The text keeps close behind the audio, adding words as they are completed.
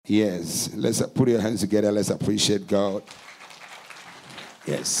Yes. Let's put your hands together. Let's appreciate God.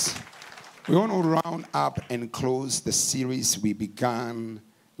 Yes. We want to round up and close the series we began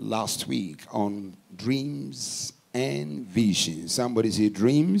last week on dreams and visions. Somebody say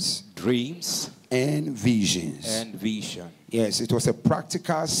dreams. Dreams. And visions. And vision. Yes, it was a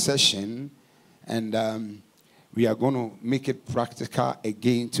practical session. And we are going to make it practical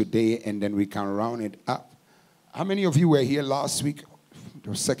again today. And then we can round it up. How many of you were here last week?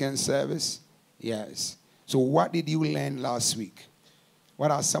 The second service? Yes. So what did you learn last week?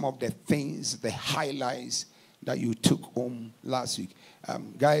 What are some of the things, the highlights that you took home last week?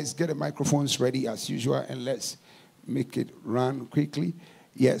 Guys, get the microphones ready as usual and let's make it run quickly.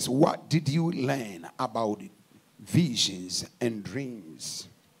 Yes, what did you learn about visions and dreams?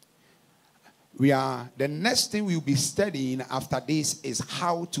 The next thing we'll be studying after this is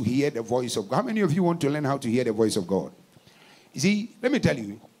how to hear the voice of God. How many of you want to learn how to hear the voice of God? You see, let me tell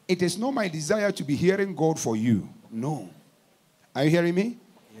you, it is not my desire to be hearing God for you. No. Are you hearing me?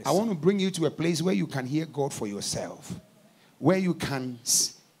 Yes, I want to bring you to a place where you can hear God for yourself. Where you can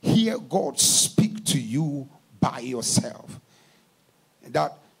hear God speak to you by yourself.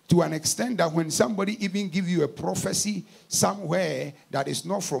 That to an extent that when somebody even give you a prophecy somewhere that is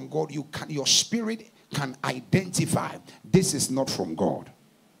not from God, your spirit can identify this is not from God.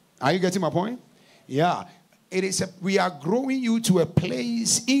 Are you getting my point? Yeah. We are growing you to a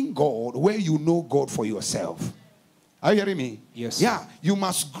place in God where you know God for yourself. Are you hearing me? Yes. Yeah. You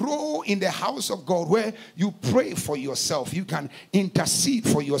must grow in the house of God where you pray for yourself. You can intercede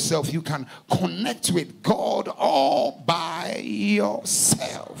for yourself. You can connect with God all by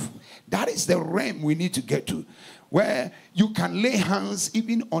yourself. That is the realm we need to get to. Where you can lay hands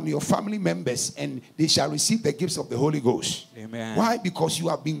even on your family members and they shall receive the gifts of the Holy Ghost. Amen. Why? Because you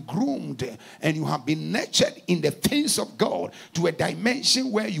have been groomed and you have been nurtured in the things of God to a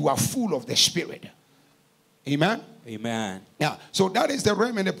dimension where you are full of the Spirit. Amen? Amen. Yeah. So that is the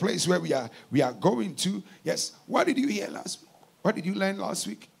realm and the place where we are going to. Yes. What did you hear last week? What did you learn last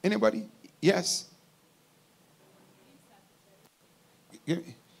week? Anybody? Yes.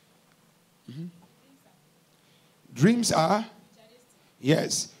 Mm-hmm. Dreams are?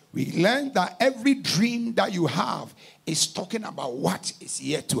 Yes. We learned that every dream that you have is talking about what is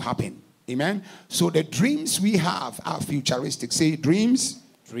yet to happen. Amen. So the dreams we have are futuristic. Say dreams.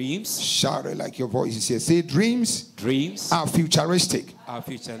 Dreams. Shout it like your voice is here. Say dreams. Dreams Are futuristic. Are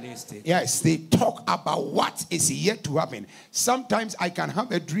futuristic. Yes, they talk about what is yet to happen. Sometimes I can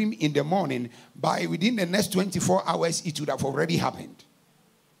have a dream in the morning, but within the next 24 hours, it would have already happened.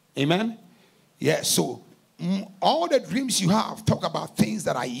 Amen? Yes, so all the dreams you have talk about things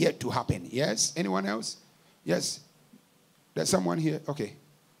that are yet to happen. Yes? Anyone else? Yes? There's someone here. Okay.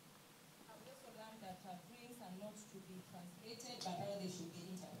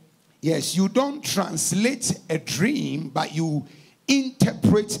 Yes, you don't translate a dream, but you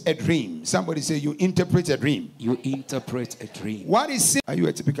interpret a dream. Somebody say you interpret a dream. You interpret a dream. What is it? Are you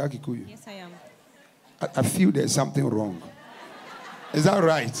a typical Kikuyu? Yes, I am. I feel there's something wrong. Is that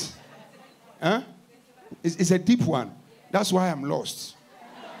right? Huh? It's a deep one. That's why I'm lost.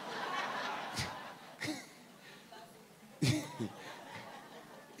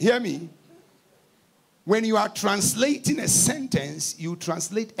 Hear me? When you are translating a sentence, you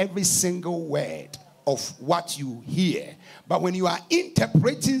translate every single word of what you hear. But when you are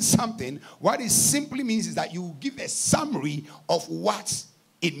interpreting something, what it simply means is that you give a summary of what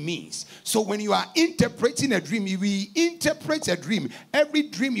it means. So when you are interpreting a dream, you interpret a dream. Every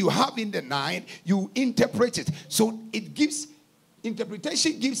dream you have in the night, you interpret it. So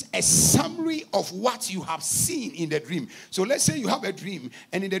interpretation gives a summary of what you have seen in the dream. So let's say you have a dream,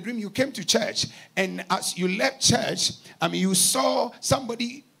 and in the dream you came to church, and as you left church, you saw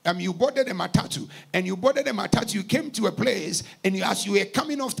somebody, you boarded a matatu, and you came to a place, and as you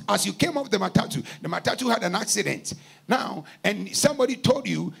came off the matatu had an accident. Now, and somebody told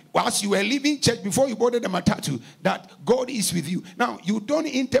you, as you were leaving church before you boarded the matatu, that God is with you. Now, you don't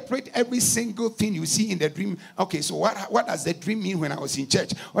interpret every single thing you see in the dream. Okay, so what does the dream mean when I was in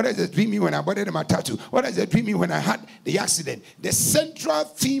church? What does the dream mean when I boarded the matatu? What does the dream mean when I had the accident? The central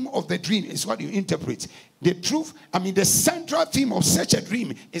theme of the dream is what you interpret. The truth, the central theme of such a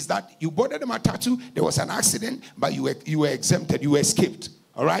dream is that you boarded the matatu, there was an accident, but you were exempted, you escaped.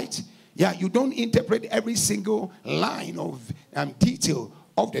 All right? Yeah, you don't interpret every single line of detail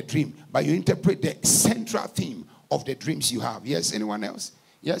of the dream, but you interpret the central theme of the dreams you have. Yes, anyone else?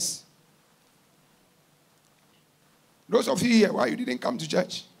 Yes? Those of you here, why you didn't come to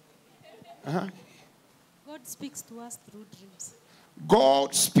church? God speaks to us through dreams.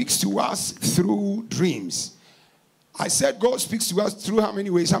 God speaks to us through dreams. I said God speaks to us through how many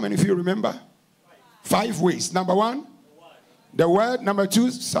ways? How many of you remember? 5 ways. Number 1, the word. Number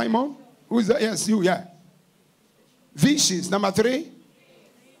 2, Simon. Who is that? Yes, you, yeah. Visions. Number 3,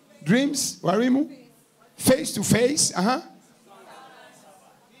 dreams. Warimu. Face to face.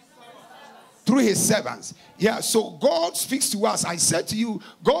 Through his servants. Yeah, so God speaks to us. I said to you,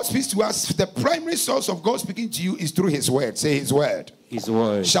 God speaks to us. The primary source of God speaking to you is through his word. Say his word. His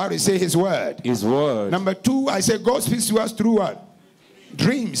word. Shout it, say his word. His word. Number 2, I said God speaks to us through what?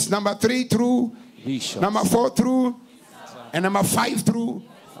 Dreams. Number 3, through Visions. Number 4, through. And number 5, through.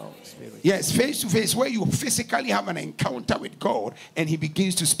 Spirit. Yes, face to face, where you physically have an encounter with God and he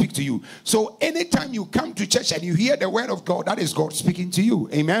begins to speak to you. So anytime you come to church and you hear the word of God, that is God speaking to you.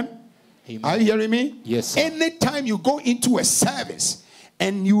 Amen? Amen. Are you hearing me? Yes, sir. Anytime you go into a service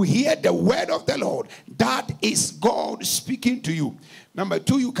and you hear the word of the Lord, that is God speaking to you. Number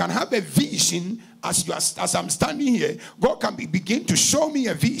 2, you can have a vision as I'm standing here. God can begin to show me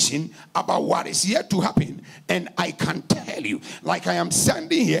a vision about what is yet to happen, and I can tell you, like I am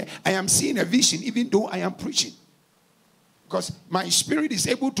standing here, I am seeing a vision even though I am preaching. Because my spirit is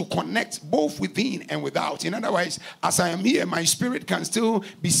able to connect both within and without. In other words, as I am here, my spirit can still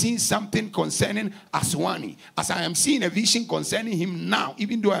be seeing something concerning Aswani. As I am seeing a vision concerning him now,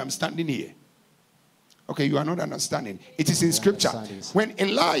 even though I am standing here. Okay, you are not understanding. It is in scripture. When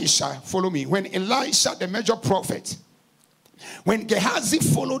Elisha, follow me, when Elisha, the major prophet, when Gehazi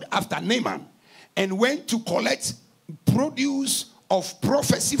followed after Naaman and went to collect produce of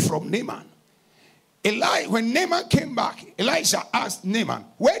prophecy from Naaman, when Naaman came back, Elisha asked Naaman,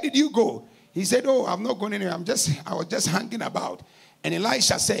 where did you go? He said, oh, I'm not going anywhere. I was just hanging about. And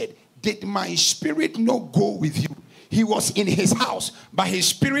Elisha said, did my spirit not go with you? He was in his house, but his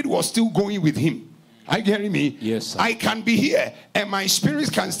spirit was still going with him. Are you hearing me? Yes, sir. I can be here and my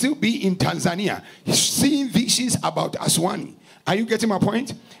spirit can still be in Tanzania, seeing visions about Aswani. Are you getting my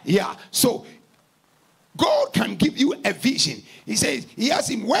point? Yeah. So God can give you a vision. He says, he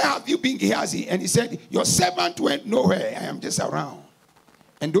asked him, where have you been, Gehazi? And he said, your servant went nowhere. I am just around.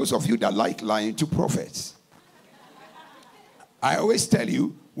 And those of you that like lying to prophets, I always tell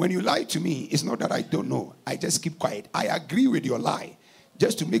you, when you lie to me, it's not that I don't know. I just keep quiet. I agree with your lie,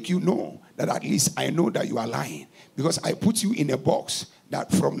 just to make you know that at least I know that you are lying. Because I put you in a box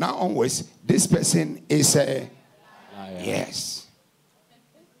that from now onwards, this person is a liar. Yes.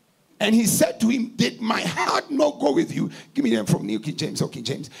 And he said to him, did my heart not go with you? Give me them from New King James or King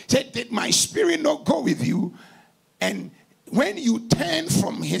James. He said, did my spirit not go with you? And when you turn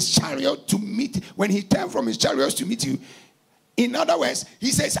from his chariot to meet, when he turned from his chariots to meet you, in other words,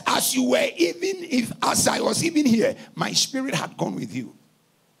 he says, as you were as I was even here, my spirit had gone with you.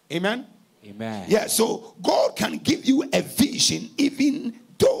 Amen? Amen. Yeah, so God can give you a vision even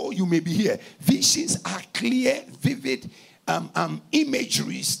though you may be here. Visions are clear, vivid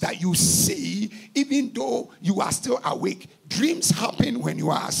imageries that you see even though you are still awake. Dreams happen when you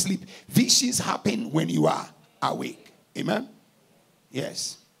are asleep. Visions happen when you are awake. Amen?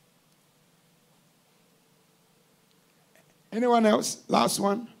 Yes. Anyone else? Last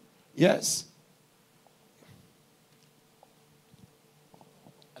one? Yes.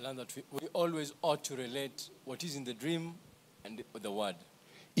 I learned that we always ought to relate what is in the dream and the word.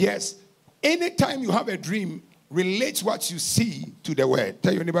 Yes. Anytime you have a dream, relate what you see to the word.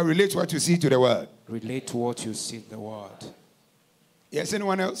 Tell your neighbor, relate what you see to the word. Relate to what you see in the word. Yes,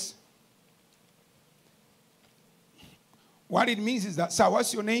 anyone else? What it means is that, sir,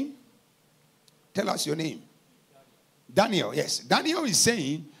 what's your name? Tell us your name. Daniel, yes. Daniel is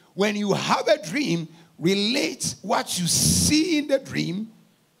saying, when you have a dream, relate what you see in the dream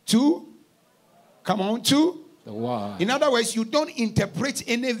to, the word. In other words, you don't interpret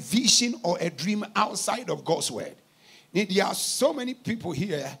any vision or a dream outside of God's word. There are so many people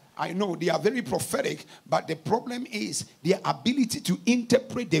here, I know they are very prophetic, but the problem is their ability to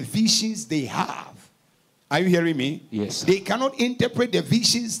interpret the visions they have. Are you hearing me? Yes, sir. They cannot interpret the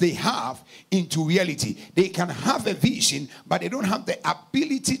visions they have into reality. They can have a vision, but they don't have the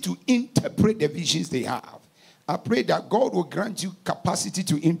ability to interpret the visions they have. I pray that God will grant you capacity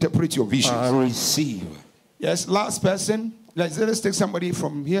to interpret your visions. I receive. Yes, last person. Let's take somebody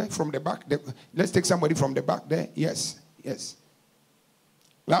from here, from the back. Let's take somebody from the back there. Yes, yes.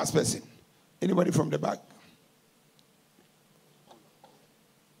 Last person. Anybody from the back?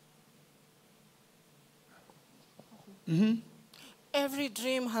 Mm-hmm. Every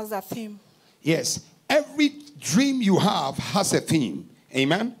dream has a theme. Yes. Every dream you have has a theme.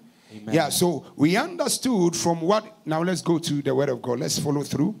 Amen? Amen. Yeah, so we understood from what. Now let's go to the word of God. Let's follow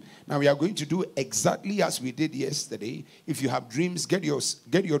through. Now we are going to do exactly as we did yesterday. If you have dreams, get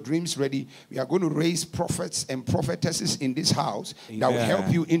your dreams ready. We are going to raise prophets and prophetesses in this house that will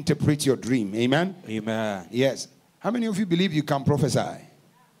help you interpret your dream. Amen? Amen. Yes. How many of you believe you can prophesy?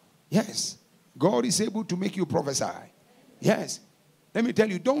 Yes. God is able to make you prophesy. Yes. Let me tell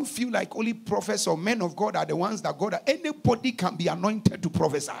you, don't feel like only prophets or men of God are the ones that God. Anybody can be anointed to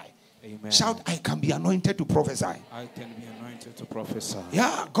prophesy. Amen. Shout, I can be anointed to prophesy. I can be anointed to prophesy.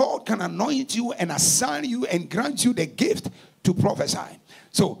 Yeah, God can anoint you and assign you and grant you the gift to prophesy.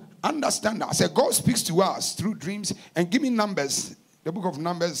 So understand that. I said God speaks to us through dreams. And give me Numbers, the book of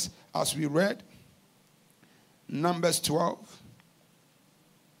Numbers, as we read. Numbers 12.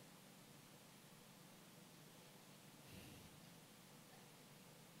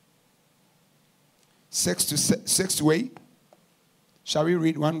 Six to 8. Shall we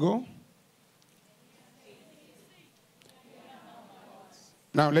read one go?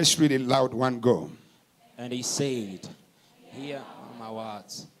 Now let's read it loud, one go. And he said, hear my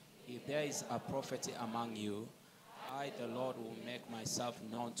words. If there is a prophet among you, I, the Lord, will make myself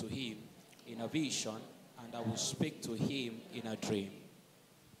known to him in a vision, and I will speak to him in a dream.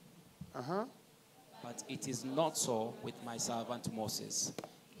 But it is not so with my servant Moses.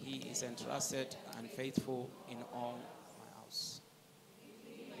 He is entrusted and faithful in all my house.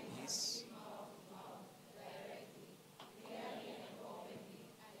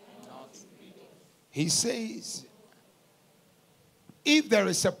 He says, if there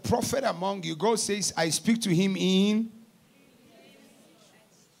is a prophet among you, God says, I speak to him in.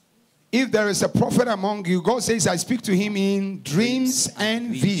 If there is a prophet among you, God says, I speak to him in dreams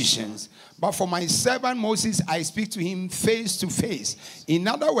and visions. But for my servant Moses, I speak to him face to face. In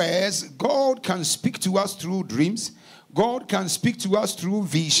other words, God can speak to us through dreams. God can speak to us through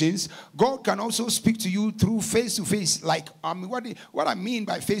visions. God can also speak to you through face to face. Like, what I mean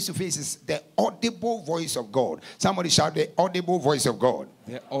by face to face is the audible voice of God. Somebody shout the audible voice of God.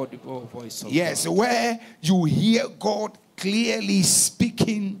 The audible voice of God. Yes, where you hear God clearly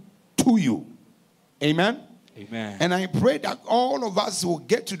speaking to you. Amen. Amen. And I pray that all of us will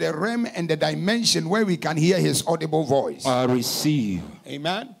get to the realm and the dimension where we can hear his audible voice. I receive.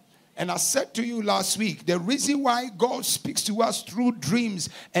 Amen. And I said to you last week, the reason why God speaks to us through dreams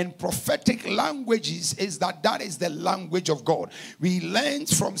and prophetic languages is that is the language of God. We learned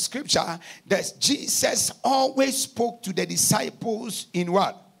from scripture that Jesus always spoke to the disciples in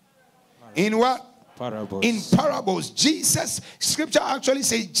what? In what? Parables. In parables. Scripture actually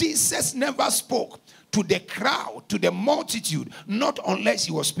says Jesus never spoke to the crowd, to the multitude, not unless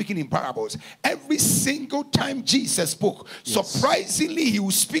he was speaking in parables. Every single time Jesus spoke, surprisingly, he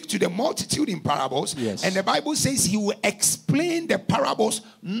will speak to the multitude in parables. Yes. And the Bible says he will explain the parables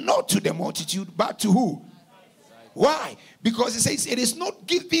not to the multitude, but to who? Why? Because it says it is not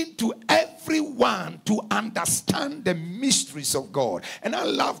given to everyone to understand the mysteries of God. And I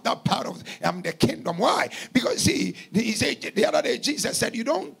love that part of the kingdom. Why? Because he said the other day, Jesus said, you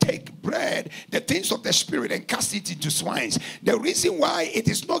don't take bread, the things of the spirit, and cast it into swines. The reason why it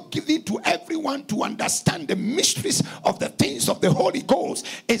is not given to everyone to understand the mysteries of the things of the Holy Ghost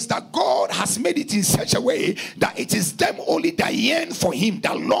is that God has made it in such a way that it is them only that yearn for him,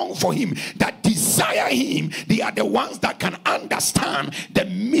 that long for him, that desire him. They are the ones that can understand the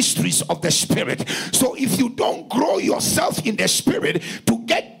mysteries of the spirit. So if you don't grow yourself in the spirit to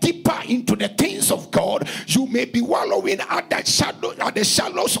get deeper into the things of God, you may be wallowing at the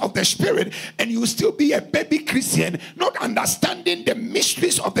shallows of the spirit, and you still be a baby Christian, not understanding the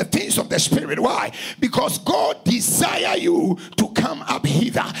mysteries of the things of the spirit. Why? Because God desire you to come up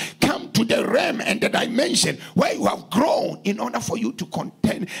hither, come to the realm and the dimension where you have grown, in order for you to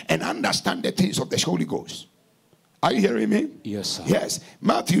contend and understand the things of the Holy Ghost. Are you hearing me? Yes, sir. Yes.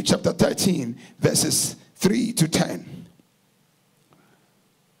 Matthew chapter 13, verses 3 to 10.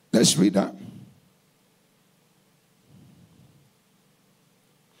 Let's read that.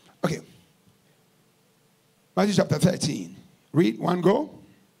 Okay. Matthew chapter 13. Read one go.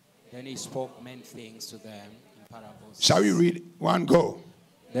 Then he spoke many things to them in parables. Shall we read one go?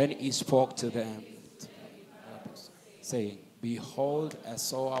 Then he spoke to them, saying, behold, a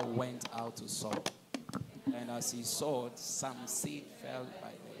sower went out to sow. And as he sowed, some seed fell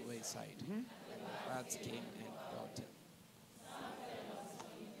by the wayside, and the birds came and devoured it.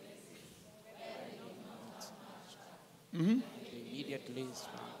 And they immediately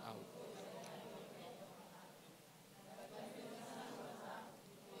sprang out.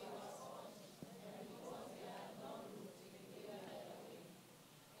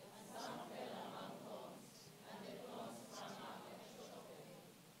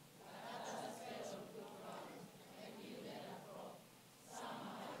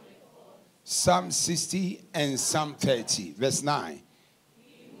 Psalm 60 and Psalm 30, verse 9.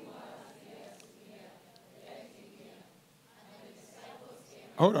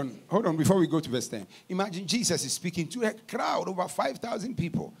 Hold on, before we go to verse 10. Imagine Jesus is speaking to a crowd, over 5,000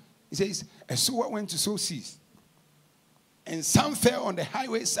 people. He says, a sower went to sow seeds. And some fell on the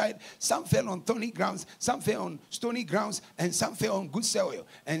highway side, some fell on thorny grounds, some fell on stony grounds, and some fell on good soil.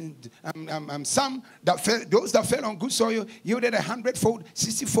 And some that fell, those that fell on good soil yielded 100-fold,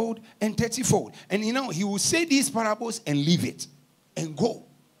 60-fold, and 30-fold. And he will say these parables and leave it and go.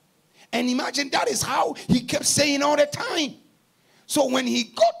 And imagine that is how he kept saying all the time. So when he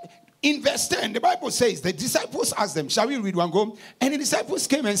got in verse 10, the Bible says the disciples asked them, shall we read one go? And the disciples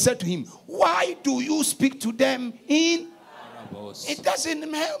came and said to him, why do you speak to them in parables? It doesn't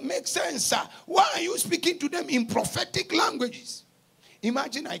make sense, sir. Why are you speaking to them in prophetic languages?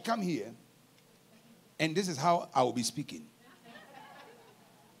 Imagine I come here and this is how I will be speaking.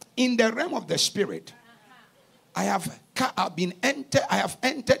 In the realm of the spirit, I have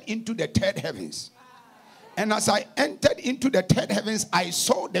entered into the third heavens. And as I entered into the third heavens, I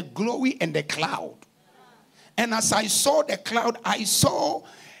saw the glory and the cloud. And as I saw the cloud, I saw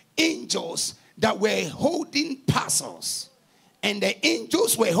angels that were holding parcels. And the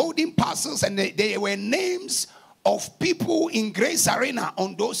angels were holding parcels, and they were names of people in Grace Arena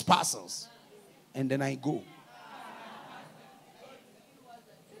on those parcels. And then I go.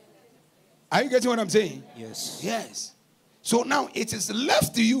 Are you getting what I'm saying? Yes. Yes. So now it is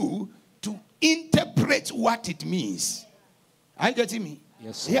left to you to interpret what it means. Are you getting me?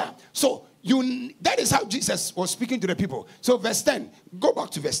 Yes, sir. Yeah. So that is how Jesus was speaking to the people. So verse 10, go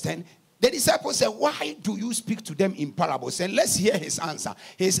back to verse 10. The disciples said, why do you speak to them in parables? And let's hear his answer.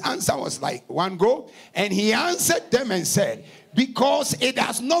 His answer was like one go. And he answered them and said, because it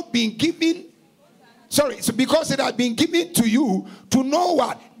has not been given. So because it has been given to you to know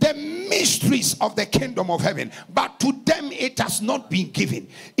what? The mysteries of the kingdom of heaven. But to them it has not been given.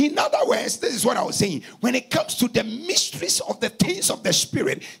 In other words, this is what I was saying. When it comes to the mysteries of the things of the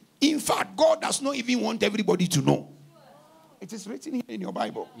spirit, in fact, God does not even want everybody to know. It is written here in your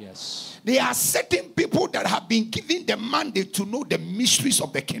Bible. Yes. There are certain people that have been given the mandate to know the mysteries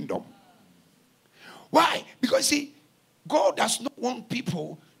of the kingdom. Why? Because see, God does not want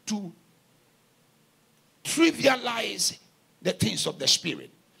people to trivialize the things of the spirit.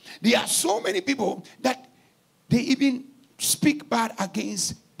 There are so many people that they even speak bad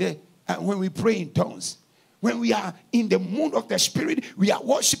against when we pray in tongues. When we are in the mood of the spirit, we are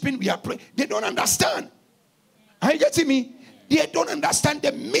worshiping, we are praying. They don't understand. Are you getting me? They don't understand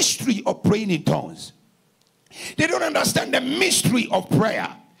the mystery of praying in tongues. They don't understand the mystery of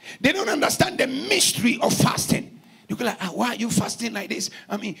prayer. They don't understand the mystery of fasting. You go like, why are you fasting like this?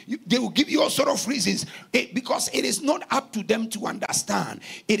 I mean, they will give you all sort of reasons. Because it is not up to them to understand.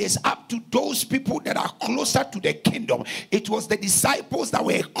 It is up to those people that are closer to the kingdom. It was the disciples that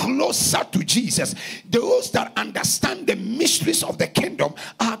were closer to Jesus. Those that understand the mysteries of the kingdom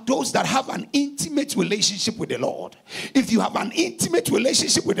are those that have an intimate relationship with the Lord. If you have an intimate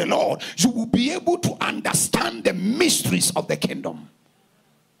relationship with the Lord, you will be able to understand the mysteries of the kingdom.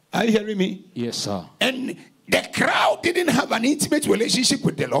 Are you hearing me? Yes, sir. And the crowd didn't have an intimate relationship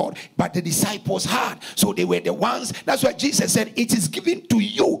with the Lord, but the disciples had. So they were the ones. That's why Jesus said, it is given to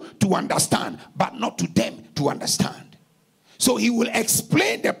you to understand, but not to them to understand. So he will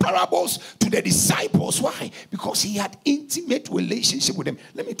explain the parables to the disciples. Why? Because he had intimate relationship with them.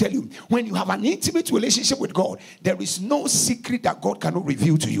 Let me tell you, when you have an intimate relationship with God, there is no secret that God cannot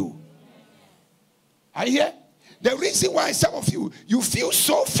reveal to you. Are you here? The reason why some of you feel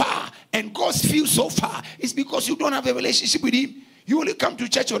so far and God feels so far is because you don't have a relationship with him. You only come to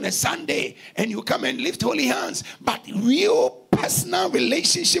church on a Sunday and you come and lift holy hands. But real personal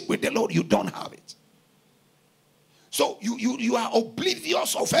relationship with the Lord, you don't have it. So you are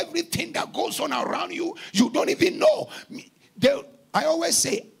oblivious of everything that goes on around you. You don't even know. I always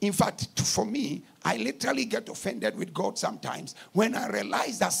say, in fact, for me, I literally get offended with God sometimes when I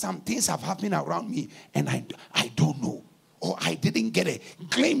realize that some things have happened around me and I don't know, or I didn't get a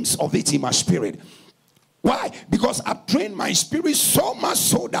glimpse of it in my spirit. Why? Because I've trained my spirit so much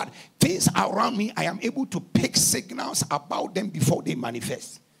so that things around me, I am able to pick signals about them before they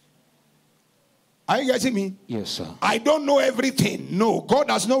manifest. Are you getting me? Yes, sir. I don't know everything. No. God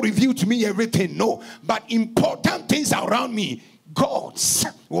has not revealed to me everything. No. But important things around me, God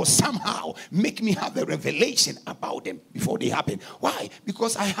will somehow make me have a revelation about them before they happen. Why?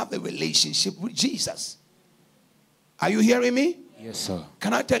 Because I have a relationship with Jesus. Are you hearing me? Yes, sir.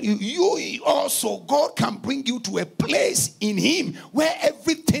 Can I tell you, you also, God can bring you to a place in him where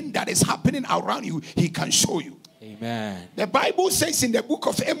everything that is happening around you, he can show you. Amen. Amen. The Bible says in the book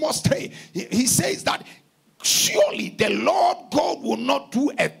of Amos 3, he says that surely the Lord God will not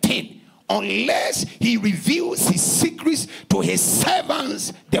do a thing unless he reveals his secrets to his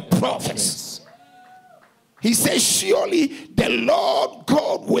servants, the prophets. He says, surely the Lord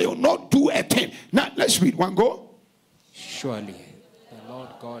God will not do a thing. Now, let's read one go. Surely the Lord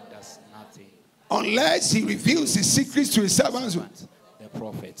God does nothing Unless he reveals his secrets to his servants. The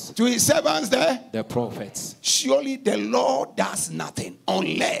prophets. To his servants there. The prophets. Surely the Lord does nothing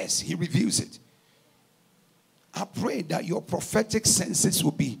unless he reveals it. I pray that your prophetic senses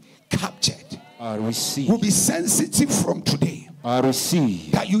will be captured. I receive. Will be sensitive from today. I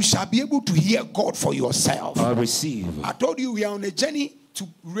receive. That you shall be able to hear God for yourself. I receive. I told you we are on a journey to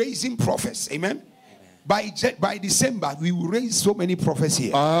raising prophets. Amen. By December, we will raise so many prophets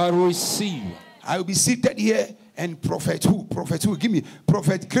here. I receive. I will be seated here and prophet who? Prophet who? Give me.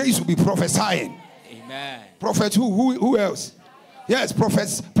 Prophet Grace will be prophesying. Amen. Prophet who else? Yes,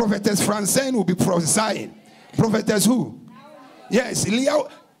 prophetess Francine will be prophesying. Prophetess who? Yes, Leo.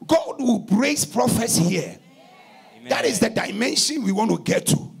 God will raise prophets here. Amen. That is the dimension we want to get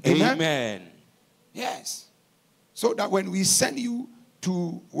to. Amen? Amen. Yes. So that when we send you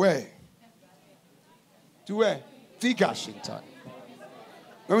to where? To where? Thika. Washington.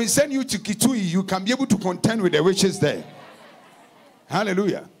 When we send you to Kitui, you can be able to contend with the witches there.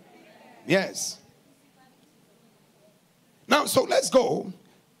 Hallelujah. Yes. Now, so let's go.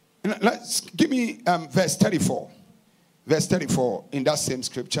 Let's give me verse 34. Verse 34 in that same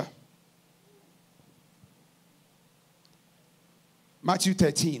scripture. Matthew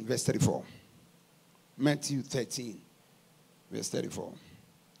 13, verse 34. Matthew 13, verse 34.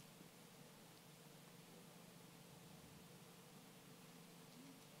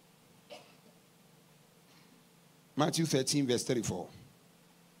 Matthew 13, verse 34.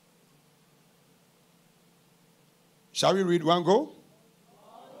 Shall we read one go?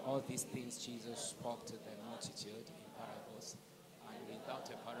 All these things Jesus spoke to the multitude in parables, and without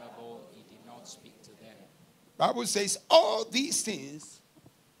a parable he did not speak to them. Bible says all these things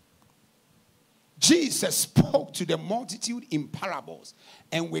Jesus spoke to the multitude in parables,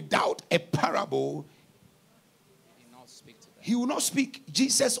 and without a parable He did not speak to them. he will not speak.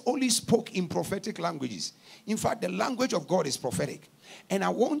 Jesus only spoke in prophetic languages. In fact, the language of God is prophetic. And I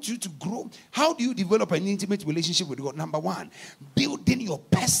want you to grow. How do you develop an intimate relationship with God? Number one, building your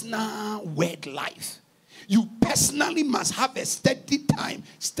personal word life. You personally must have a steady time,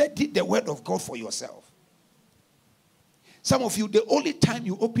 study the word of God for yourself. Some of you, the only time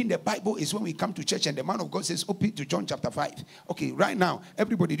you open the Bible is when we come to church and the man of God says, open to John chapter 5. Okay, right now,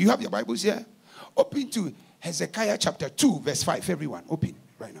 everybody, do you have your Bibles here? Open to Hezekiah chapter 2, verse 5. Everyone, open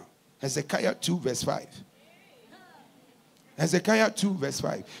right now. Hezekiah 2, verse 5. Hezekiah 2, verse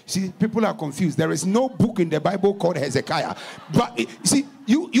 5. See, people are confused. There is no book in the Bible called Hezekiah. But, see,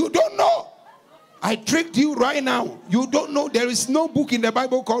 you don't know. I tricked you right now. You don't know. There is no book in the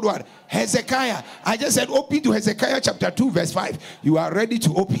Bible called what? Hezekiah. I just said open to Hezekiah chapter 2, verse 5. You are ready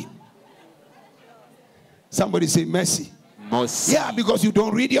to open. Somebody say mercy. Mercy. Yeah, because you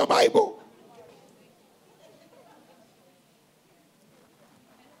don't read your Bible.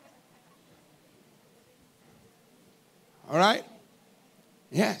 All right?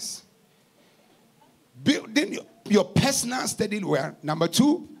 Yes. Building your personal study where. Number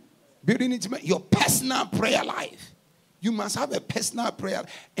two, building your personal prayer life. You must have a personal prayer.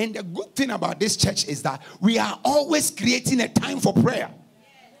 And the good thing about this church is that we are always creating a time for prayer.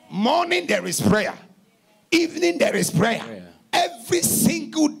 Morning there is prayer. Evening there is prayer. Every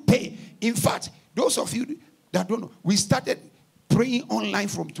single day. In fact, those of you that don't know, we started praying online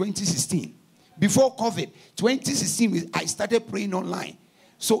from 2016. Before COVID, 2016, I started praying online.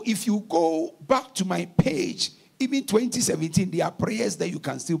 So if you go back to my page, even 2017, there are prayers that you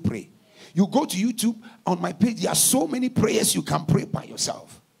can still pray. You go to YouTube, on my page, there are so many prayers you can pray by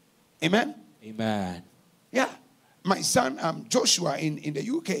yourself. Amen? Amen. Yeah. My son, Joshua, in the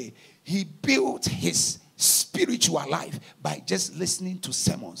UK, he built his spiritual life by just listening to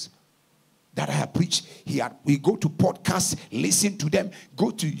sermons that I have preached. We go to podcasts, listen to them.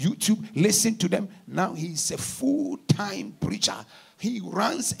 Go to YouTube, listen to them. Now he's a full-time preacher. He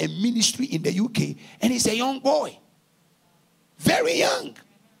runs a ministry in the UK, and he's a young boy. Very young.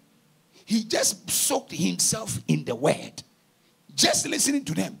 He just soaked himself in the word. Just listening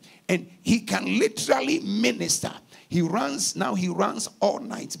to them. And he can literally minister. He runs all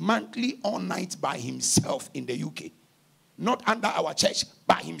night, monthly, all night by himself in the UK. Not under our church,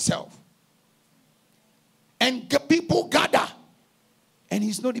 by himself. And people gather. And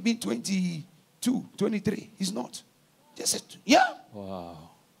he's not even 22, 23. He's not. Just, yeah. Wow.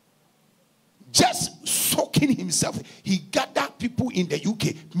 Just soak making himself, he gathered people in the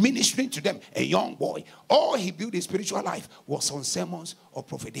UK, ministering to them, a young boy. All he built his spiritual life was on sermons of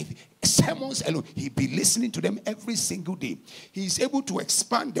Prophet David. Sermons alone. He'd be listening to them every single day. He's able to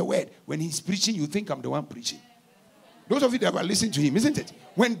expand the word. When he's preaching, you think I'm the one preaching. Those of you that are listening to him, isn't it?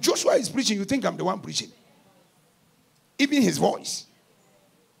 When Joshua is preaching, you think I'm the one preaching. Even his voice.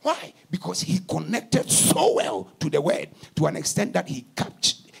 Why? Because he connected so well to the word to an extent that he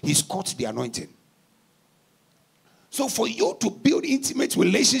caught the anointing. So for you to build intimate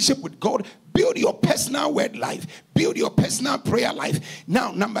relationship with God, build your personal word life, build your personal prayer life.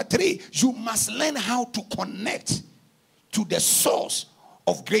 Now, number 3, you must learn how to connect to the source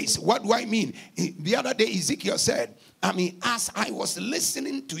of grace. What do I mean? The other day, Ezekiel said, as I was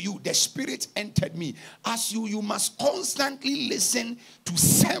listening to you, the Spirit entered me. As you must constantly listen to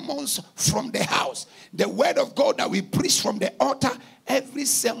sermons from the house. The word of God that we preach from the altar, every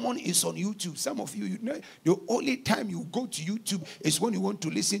sermon is on YouTube. Some of you, the only time you go to YouTube is when you want to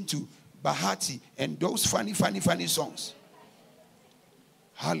listen to Bahati and those funny songs.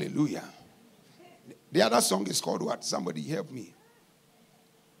 Hallelujah. The other song is called what? Somebody help me.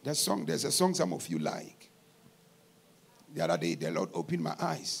 There's a song some of you like. The other day, the Lord opened my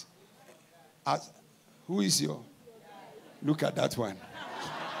eyes. Who is your? Look at that one.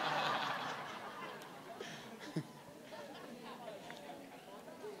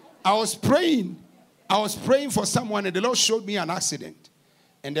 I was praying for someone, and the Lord showed me an accident.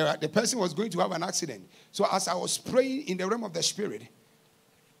 And the person was going to have an accident. So as I was praying in the realm of the Spirit,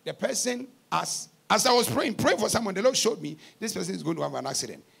 the person, as I was praying for someone, the Lord showed me this person is going to have an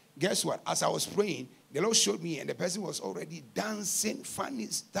accident. Guess what? As I was praying, the Lord showed me, and the person was already dancing, funny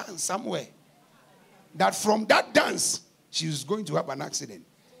dance somewhere. That from that dance, she was going to have an accident.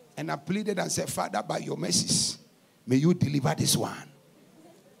 And I pleaded and said, Father, by your mercies, may you deliver this one.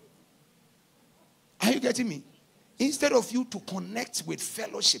 Are you getting me? Instead of you to connect with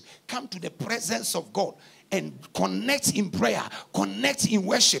fellowship, come to the presence of God and connect in prayer, connect in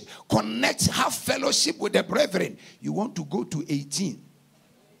worship, have fellowship with the brethren. You want to go to 18.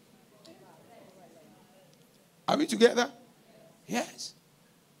 Are we together? Yes.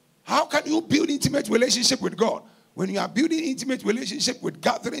 How can you build intimate relationship with God when you are building intimate relationship with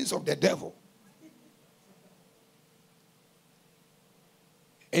gatherings of the devil?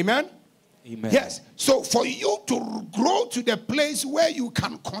 Amen? Amen. Yes. So for you to grow to the place where you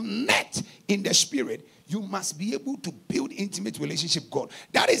can connect in the Spirit, you must be able to build intimate relationship with God.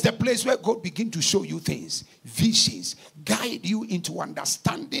 That is the place where God begins to show you things, visions, guide you into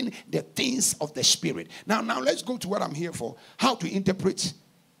understanding the things of the Spirit. Now let's go to what I'm here for. How to interpret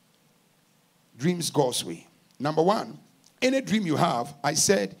dreams God's way. Number 1, any dream you have, I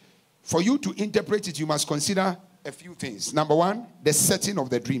said, for you to interpret it, you must consider a few things. Number 1, the setting of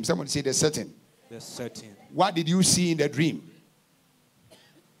the dream. Somebody say the setting. The setting. What did you see in the dream?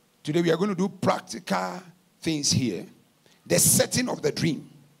 Today we are going to do practical things here. The setting of the dream.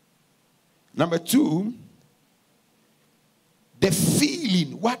 Number 2, the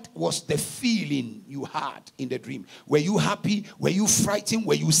feeling. What was the feeling you had in the dream? Were you happy? Were you frightened?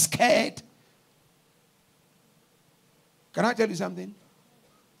 Were you scared? Can I tell you something?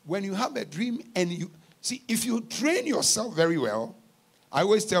 When you have a dream and you... See, if you train yourself very well, I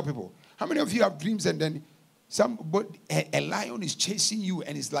always tell people, how many of you have dreams and then a lion is chasing you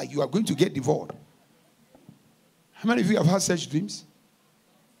and it's like you are going to get devoured? How many of you have had such dreams?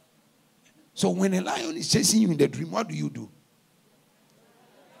 So when a lion is chasing you in the dream, what do?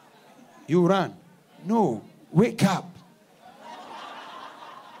 You run. No, wake up.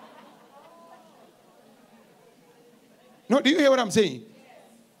 No, do you hear what I'm saying?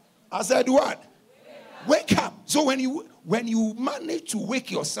 I said what? Wake up. So when you manage to wake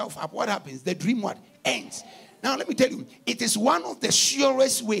yourself up, what happens? The dream what? Ends. Now let me tell you, it is one of the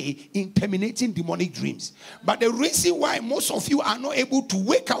surest way in terminating demonic dreams. But the reason why most of you are not able to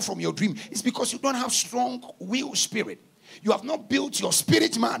wake up from your dream is because you don't have strong will spirit. You have not built your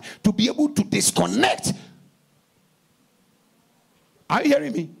spirit man to be able to disconnect. Are you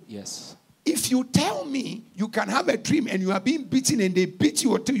hearing me? Yes. If you tell me you can have a dream and you are being beaten and they beat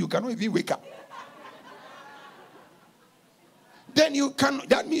you until you cannot even wake up, then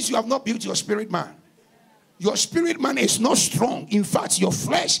that means you have not built your spirit man. Your spirit man is not strong. In fact, your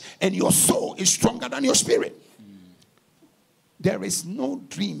flesh and your soul is stronger than your spirit. There is no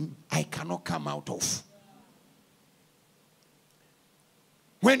dream I cannot come out of.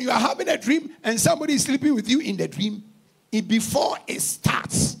 When you are having a dream and somebody is sleeping with you in the dream, before it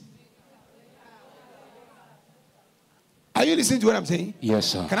starts. Are you listening to what I'm saying? Yes,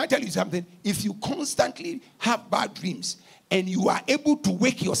 sir. Can I tell you something? If you constantly have bad dreams and you are able to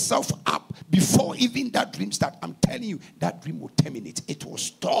wake yourself up before even that dream start, I'm telling you, that dream will terminate. It will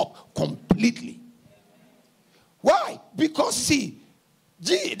stop completely. Why? Because see,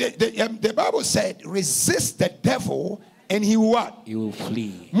 the Bible said, resist the devil and he will what? You will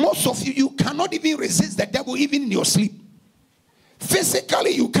flee. Most of you cannot even resist the devil even in your sleep.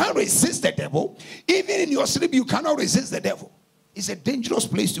 Physically, you can't resist the devil. Even in your sleep, you cannot resist the devil. It's a dangerous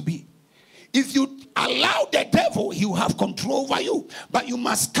place to be. If you allow the devil, he will have control over you. But you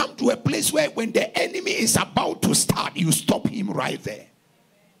must come to a place where when the enemy is about to start, you stop him right there.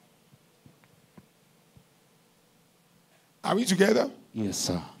 Are we together? Yes,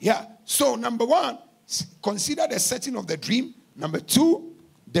 sir. Yeah. So number one, consider the setting of the dream. Number two,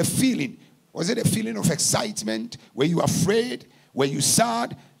 the feeling. Was it a feeling of excitement? Were you afraid? Were you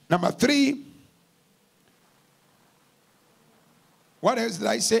sad? Number three, what else did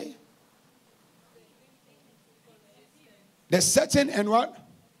I say? The setting and what?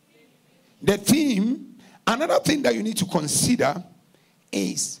 The theme. Another thing that you need to consider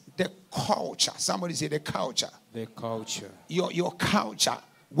is the culture. Somebody say the culture. The culture. Your culture,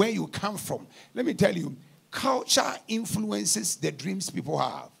 where you come from. Let me tell you, culture influences the dreams people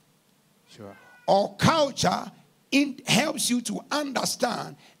have. Sure. Or culture helps you to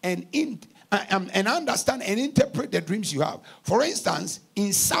understand and understand and interpret the dreams you have. For instance,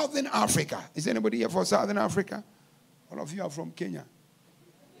 in Southern Africa, is anybody here for Southern Africa? All of you are from Kenya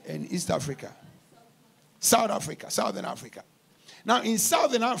and East Africa. South Africa, Southern Africa. Now, in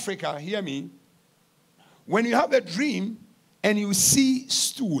Southern Africa, hear me, when you have a dream and you see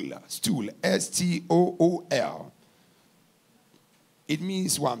stool, S-T-O-O-L, it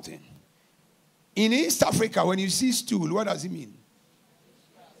means one thing. In East Africa, when you see stool, what does it mean?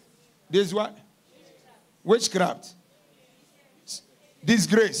 There's what? Witchcraft.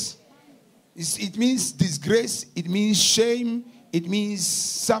 Disgrace. It means disgrace. It means shame. It means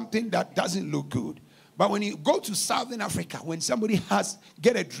something that doesn't look good. But when you go to Southern Africa, when somebody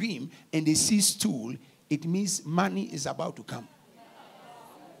get a dream and they see stool, it means money is about to come.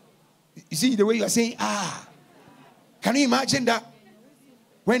 You see the way you are saying, can you imagine that?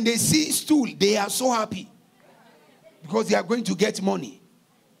 When they see stool, they are so happy because they are going to get money.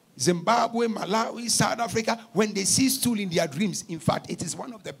 Zimbabwe, Malawi, South Africa, when they see stool in their dreams, in fact, it is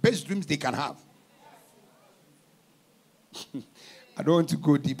one of the best dreams they can have. I don't want to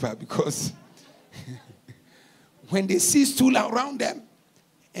go deeper because when they see stool around them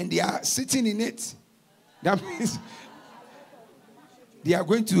and they are sitting in it, that means they are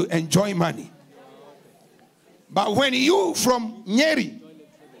going to enjoy money. But when you from Nyeri,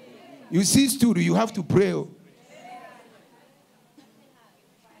 you see stool, you have to pray.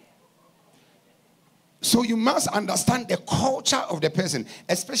 So you must understand the culture of the person,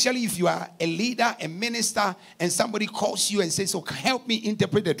 especially if you are a leader, a minister, and somebody calls you and says, so help me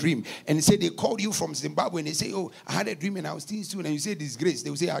interpret the dream. And they say they called you from Zimbabwe and they say, oh, I had a dream and I was seeing stool. And you say disgrace. They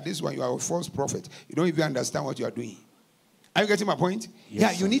will say, this one, you are a false prophet. You don't even understand what you are doing. Are you getting my point?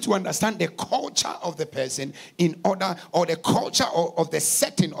 Yes, you need to understand the culture of the person in order, or the culture of the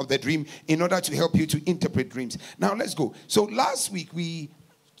setting of the dream in order to help you to interpret dreams. Now let's go. So last week we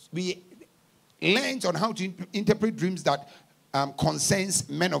learned on how to interpret dreams that concerns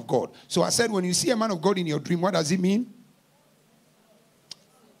men of God. So I said, when you see a man of God in your dream, what does it mean?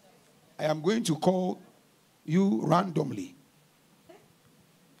 I am going to call you randomly.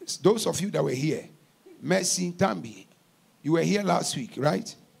 Those of you that were here, Mercy Tambi, you were here last week,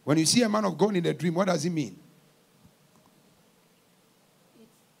 right? When you see a man of God in a dream, what does it mean?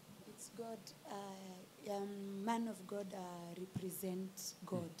 It's God. Man of God represents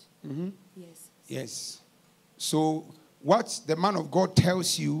God. Mm-hmm. Yes. Yes. So what the man of God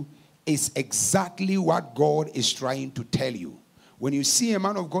tells you is exactly what God is trying to tell you. When you see a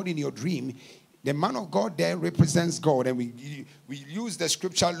man of God in your dream, the man of God there represents God. And we use the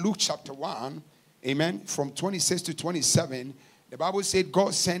scripture, Luke chapter 1, amen, from 26 to 27. The Bible said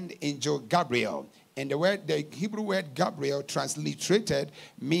God sent angel Gabriel. And the Hebrew word Gabriel transliterated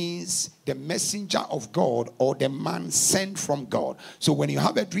means the messenger of God or the man sent from God. So when you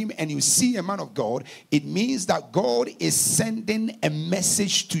have a dream and you see a man of God, it means that God is sending a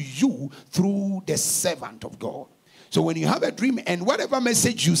message to you through the servant of God. So when you have a dream and whatever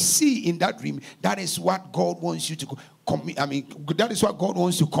message you see in that dream, that is what God wants you to that is what God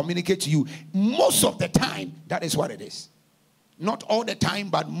wants to communicate to you. Most of the time, that is what it is. Not all the time,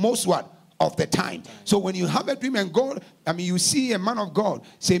 but most of the time. So when you have a dream and God, you see a man of God,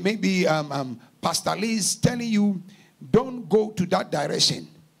 say maybe Pastor Liz telling you, don't go to that direction.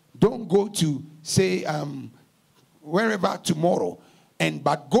 Don't go to, say, wherever tomorrow.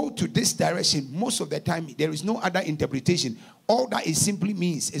 but go to this direction. Most of the time, there is no other interpretation. All that it simply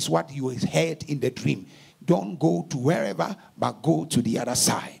means is what you heard in the dream. Don't go to wherever, but go to the other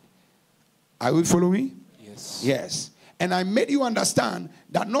side. Are we following? Yes. Yes. And I made you understand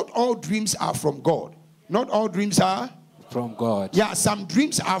that not all dreams are from God. Not all dreams are from God. Yeah, some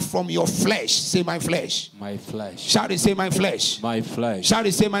dreams are from your flesh. Say my flesh. My flesh. Shout it, say my flesh. My flesh. Shout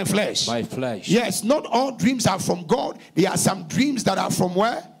it, say my flesh. My flesh. Yes, not all dreams are from God. There are some dreams that are from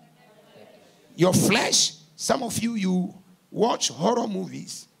where? Your flesh. Some of you, you watch horror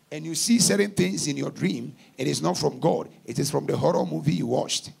movies and you see certain things in your dream. It is not from God. It is from the horror movie you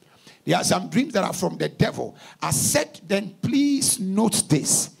watched. There are some dreams that are from the devil. I said, then please note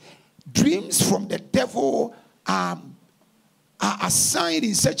this. Dreams from the devil are assigned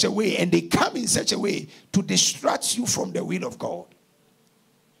in such a way, and they come in such a way to distract you from the will of God.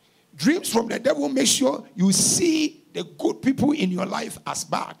 Dreams from the devil make sure you see the good people in your life as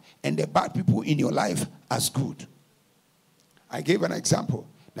bad and the bad people in your life as good. I gave an example.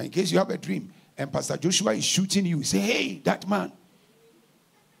 Now, in case you have a dream and Pastor Joshua is shooting you, say, hey, that man,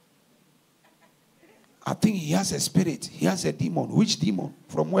 I think he has a spirit. He has a demon. Which demon?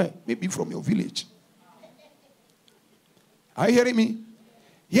 From where? Maybe from your village. Are you hearing me?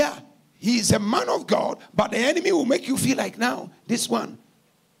 Yeah. He is a man of God, but the enemy will make you feel like now, this one.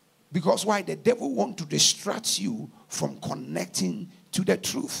 Because why? The devil wants to distract you from connecting to the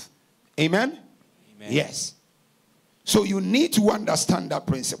truth. Amen? Amen? Yes. So you need to understand that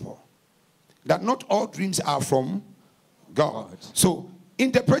principle. That not all dreams are from God. So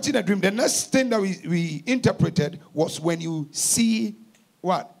interpreting a dream, the next thing that we interpreted was when you see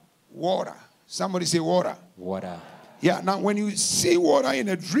what? Water. Somebody say water. Water. Yeah, now when you see water in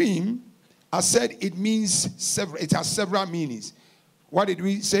a dream, I said it means several, it has several meanings. What did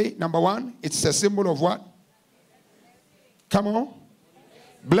we say? Number one, it's a symbol of what? Come on.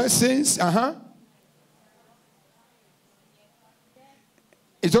 Blessings,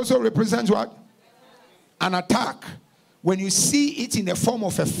 It also represents what? An attack. When you see it in the form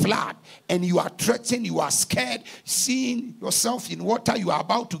of a flood and you are threatened, you are scared, seeing yourself in water, you are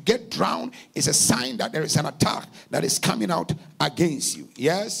about to get drowned, is a sign that there is an attack that is coming out against you.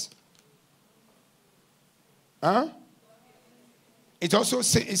 Yes? It also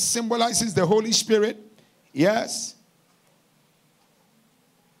it symbolizes the Holy Spirit. Yes?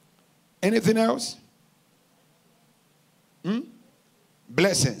 Anything else?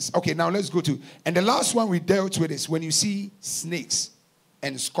 Blessings. Okay, now let's go to, and the last one we dealt with is when you see snakes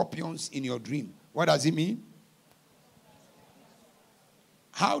and scorpions in your dream. What does it mean?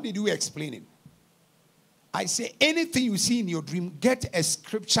 How did you explain it? I say anything you see in your dream, get a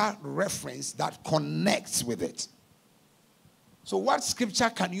scripture reference that connects with it. So what scripture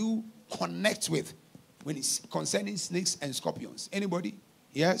can you connect with when it's concerning snakes and scorpions? Anybody?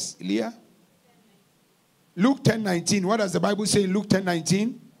 Yes, Leah? Luke 10:19. What does the Bible say in Luke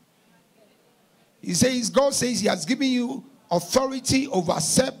 10:19? He says, God says he has given you authority over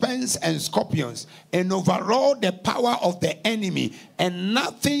serpents and scorpions and over all the power of the enemy, and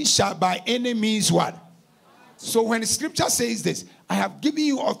nothing shall by any means what? So when the scripture says this, I have given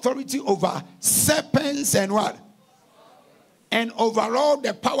you authority over serpents and what? And over all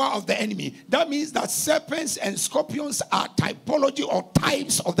the power of the enemy. That means that serpents and scorpions are typology or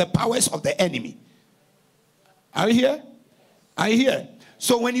types of the powers of the enemy. Are you here? Are you here?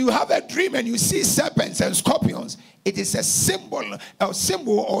 So when you have a dream and you see serpents and scorpions, it is a symbol,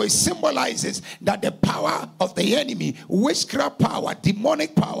 or it symbolizes that the power of the enemy, witchcraft power,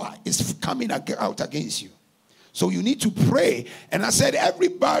 demonic power, is coming out against you. So you need to pray. And I said, every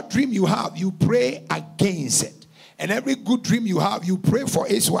bad dream you have, you pray against it. And every good dream you have, you pray for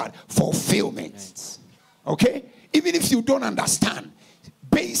its what? Fulfillment. Okay? Even if you don't understand,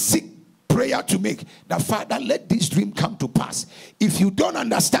 basic prayer to make, that Father, let this dream come to pass. If you don't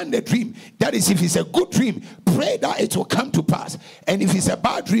understand the dream, that is, if it's a good dream, pray that it will come to pass. And if it's a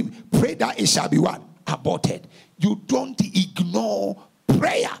bad dream, pray that it shall be what? Aborted. You don't ignore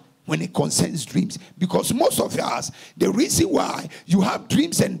prayer when it concerns dreams, because most of us, the reason why you have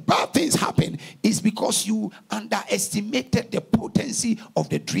dreams and bad things happen is because you underestimated the potency of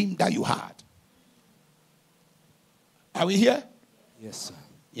the dream that you had. Are we here? Yes, sir.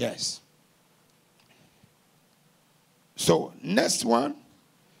 Yes. So, next one,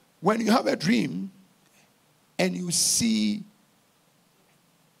 when you have a dream and you see,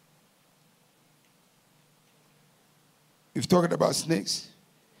 we've talked about snakes,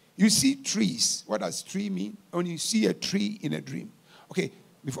 you see trees. What does tree mean? When you see a tree in a dream. Okay,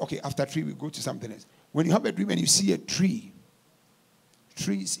 after tree, we go to something else. When you have a dream and you see a tree,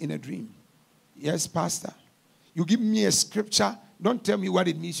 trees in a dream. Yes, Pastor. You give me a scripture Don't tell me what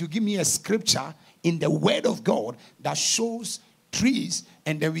it means. You give me a scripture in the word of God that shows trees,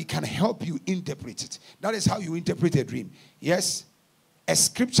 and then we can help you interpret it. That is how you interpret a dream. Yes? A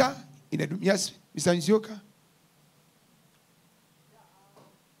scripture in a dream. Yes, Mr. Nzioka?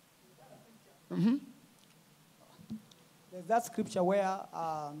 Mm-hmm. There's that scripture where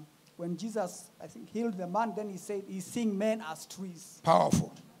when Jesus, I think, healed the man, then he said he's seeing men as trees.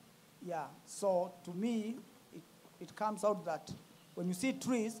 Powerful. Yeah. So to me, it comes out that when you see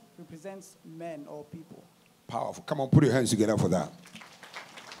trees, it represents men or people. Powerful. Come on, put your hands together for that.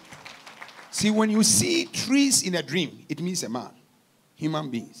 See, when you see trees in a dream, it means a man, human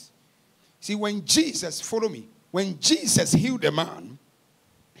beings. See, when Jesus, follow me, when Jesus healed a man,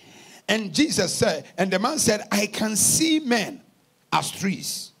 and Jesus said, and the man said, I can see men as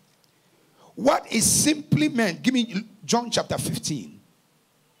trees. What is simply meant? Give me John chapter 15.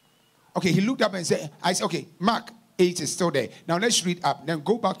 Okay, he looked up and said, I said, okay, Mark 8 is still there. Now let's read up. Then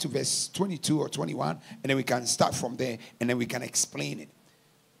go back to verse 22 or 21, and then we can start from there, and then we can explain it.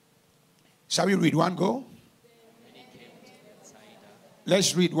 Shall we read one go?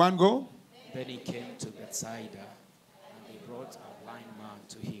 Let's read one go. Then he came to Bethsaida, and they brought a blind man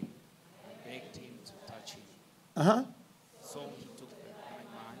to him, and begged him to touch him. Uh-huh. So he took the blind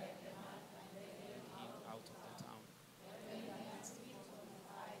man and led him out of the town.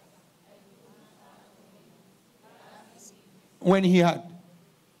 When he had,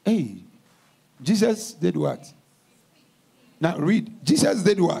 hey, Jesus did what? Now read. Jesus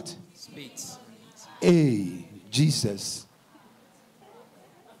did what? Spits. Hey, Jesus.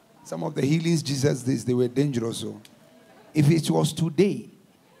 Some of the healings Jesus did, they were dangerous. So if it was today,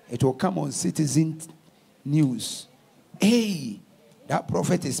 it will come on Citizen News. Hey, that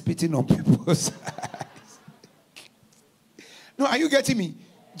prophet is spitting on people's eyes. No, are you getting me?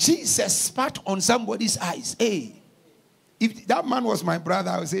 Jesus spat on somebody's eyes. Hey, if that man was my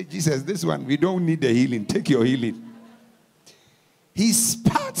brother, I would say, Jesus, this one, we don't need the healing. Take your healing. He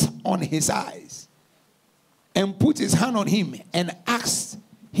spat on his eyes and put his hand on him and asked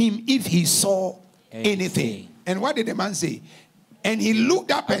him if he saw anything. And what did the man say? And he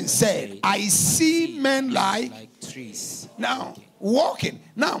looked up and said, I see men like trees. Now, walking.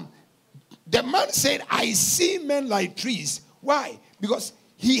 Now, the man said, I see men like trees. Why? Because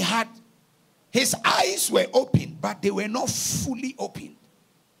his eyes were open, but they were not fully open.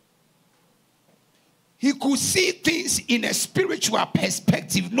 He could see things in a spiritual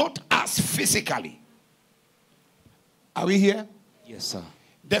perspective, not as physically. Are we here? Yes, sir.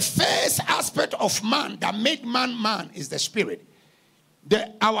 The first aspect of man that made man is the spirit.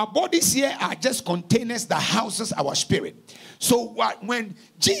 Our bodies here are just containers that houses our spirit. So when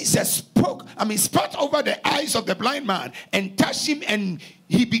Jesus spat over the eyes of the blind man and touched him, and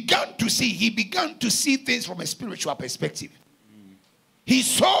he began to see things from a spiritual perspective. He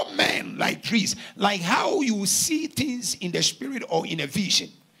saw men like trees, like how you see things in the spirit or in a vision.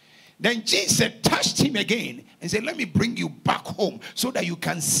 Then Jesus touched him again and said, let me bring you back home so that you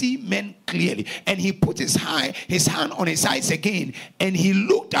can see men clearly. And he put his hand on his eyes again, and he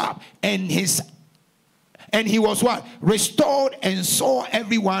looked up, and he was what? Restored, and saw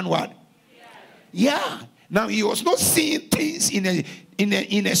everyone what? Yeah. Now he was not seeing things in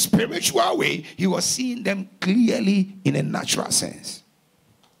a spiritual way. He was seeing them clearly in a natural sense.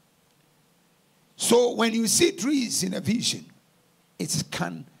 So when you see trees in a vision, it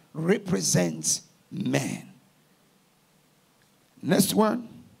can represent man. Next one.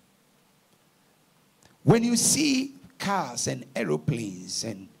 When you see cars and aeroplanes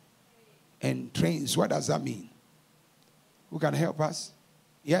and trains, what does that mean? Who can help us?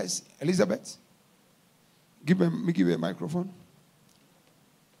 Yes, Elizabeth? Give me a microphone.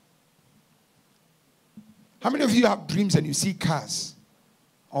 How many of you have dreams and you see cars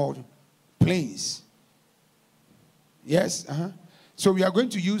or planes? Yes? So we are going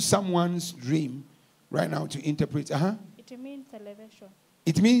to use someone's dream right now to interpret. It means elevation.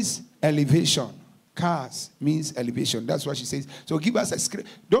 It means elevation. Cars means elevation. That's what she says. So give us a script.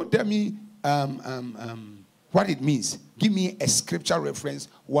 Don't tell me what it means. Give me a scripture reference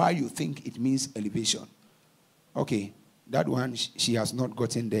why you think it means elevation. Okay, that one she has not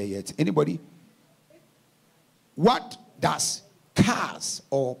gotten there yet. Anybody? What does cars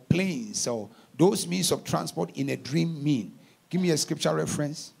or planes or those means of transport in a dream mean? Give me a scripture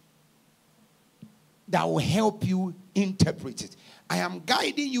reference that will help you interpret it. I am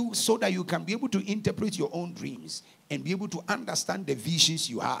guiding you so that you can be able to interpret your own dreams and be able to understand the visions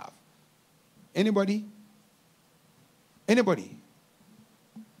you have. Anybody? Anybody?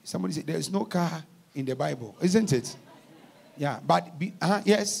 Somebody said there is no car in the Bible, isn't it? Yeah, but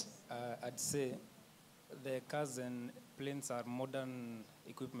yes. I'd say the cars and planes are modern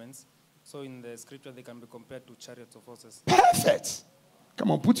equipments. So in the scripture, they can be compared to chariots of horses. Perfect. Come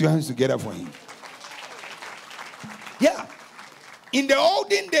on, put your hands together for him. Yeah. In the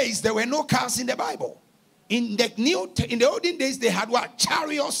olden days, there were no cars in the Bible. In the olden days, they had what?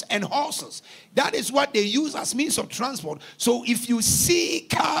 Chariots and horses. That is what they use as means of transport. So if you see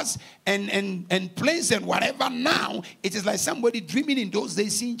cars and planes and whatever now, it is like somebody dreaming in those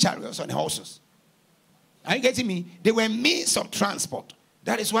days seeing chariots and horses. Are you getting me? They were means of transport.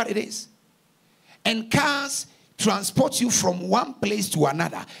 That is what it is. And cars transport you from one place to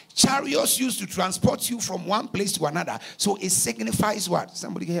another. Chariots used to transport you from one place to another. So it signifies what?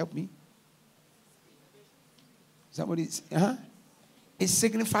 Somebody can help me? It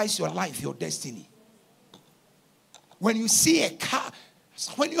signifies your life, your destiny. When you see a car,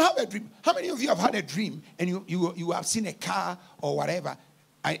 when you have a dream, how many of you have had a dream and you have seen a car or whatever,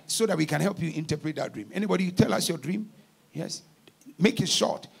 so that we can help you interpret that dream? Anybody tell us your dream? Yes. Make it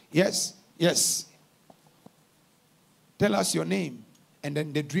short. Yes. Yes. Tell us your name and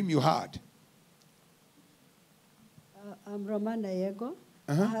then the dream you had. I'm Romana Yego.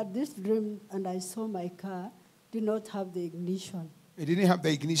 I had this dream and I saw my car did not have the ignition. It didn't have the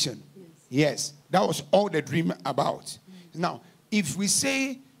ignition? Yes. Yes. That was all the dream about. Now, if we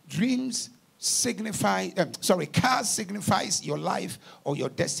say dreams signify, cars signifies your life or your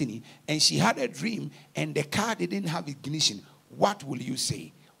destiny, and she had a dream and the car didn't have ignition, what will you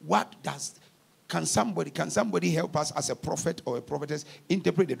say? Can somebody help us as a prophet or a prophetess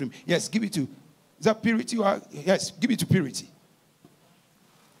interpret the dream? Yes, give it to, is that Purity? Yes, give it to Purity.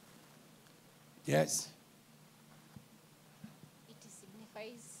 Yes. It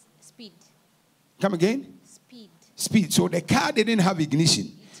signifies speed. Come again? Speed. Speed. So the car didn't have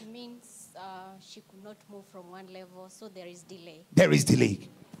ignition. It means she could not move from one level, so there is delay. There is delay.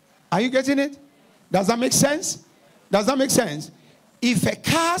 Are you getting it? Does that make sense? Does that make sense? If a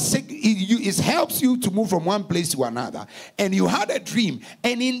car it helps you to move from one place to another, and you had a dream,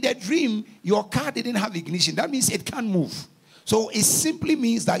 and in the dream your car didn't have ignition, that means it can't move. So it simply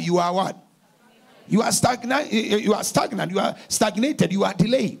means that you are what? You are stagnant. You are stagnant. You are stagnated. You are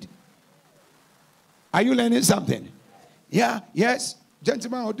delayed. Are you learning something? Yeah. Yes.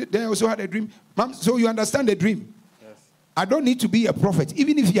 Gentlemen, they also had a dream. Mom, so you understand the dream? Yes. I don't need to be a prophet.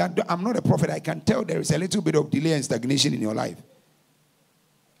 Even if I'm not a prophet, I can tell there is a little bit of delay and stagnation in your life.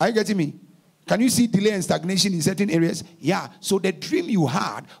 Are you getting me? Can you see delay and stagnation in certain areas? Yeah. So the dream you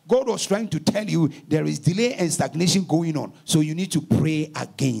had, God was trying to tell you there is delay and stagnation going on. So you need to pray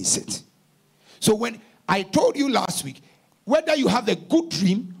against it. So when I told you last week, whether you have a good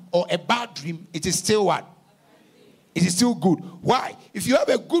dream or a bad dream, it is still what? It is still good. Why? If you have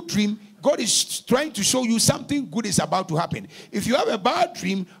a good dream, God is trying to show you something good is about to happen. If you have a bad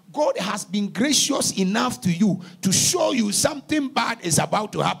dream, God has been gracious enough to you to show you something bad is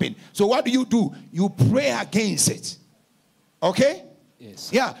about to happen. So what do? You pray against it. Okay?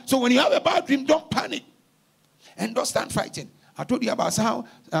 Yes. Yeah. So when you have a bad dream, don't panic. And don't stand fighting. I told you about how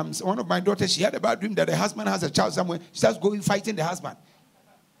one of my daughters, she had a bad dream that the husband has a child somewhere. She starts going fighting the husband.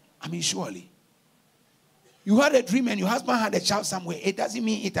 I mean, surely. You had a dream and your husband had a child somewhere. It doesn't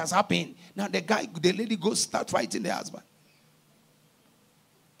mean it has happened. Now the lady goes start fighting the husband.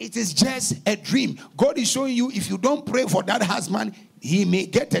 It is just a dream. God is showing you if you don't pray for that husband, he may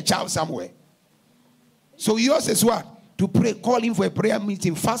get a child somewhere. So yours is what? To pray, call him for a prayer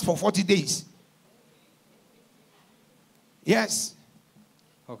meeting, fast for 40 days. Yes.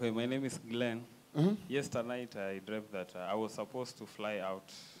 Okay, my name is Glenn. Yesterday night I dreamt that I was supposed to fly out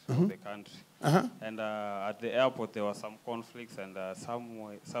of the country. And at the airport there were some conflicts and somehow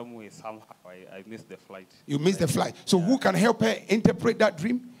I missed the flight. You missed the flight. So who can help her interpret that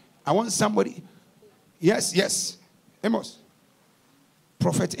dream? I want somebody. Yes, yes. Amos.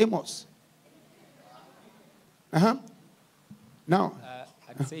 Prophet Amos. Now.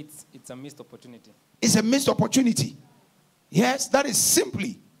 I'd say it's a missed opportunity. It's a missed opportunity. Yes, that is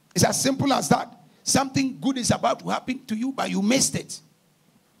simply. It's as simple as that. Something good is about to happen to you, but you missed it.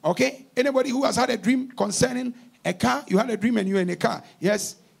 Okay? Anybody who has had a dream concerning a car? You had a dream and you were in a car.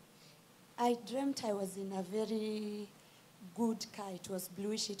 Yes? I dreamt I was in a very good car. It was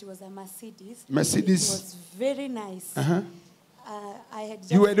bluish. It was a Mercedes. Mercedes. It was very nice. I had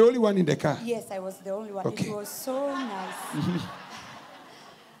you were the only one in the car? Yes, I was the only one. Okay. It was so nice.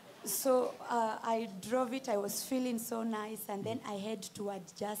 So I drove it. I was feeling so nice. And then I had to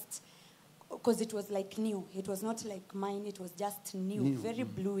adjust because it was like new. It was not like mine. It was just new. Very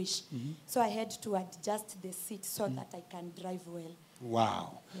bluish. So I had to adjust the seat so that I can drive well.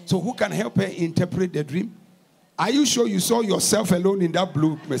 Wow. Yeah. So who can help her interpret the dream? Are you sure you saw yourself alone in that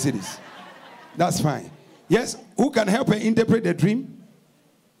blue Mercedes? That's fine. Yes, who can help her interpret the dream?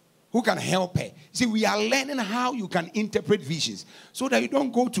 Who can help her? See, we are learning how you can interpret visions so that you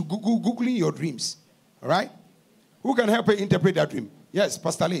don't go to Googling your dreams. All right? Who can help her interpret that dream? Yes,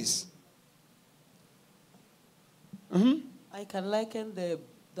 Pastor Liz. I can liken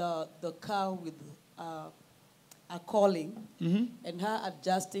the car with a calling, and her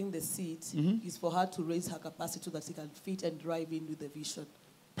adjusting the seat is for her to raise her capacity so that she can fit and drive in with the vision.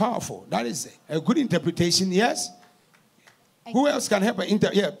 Powerful. That is a good interpretation, yes? Who else can help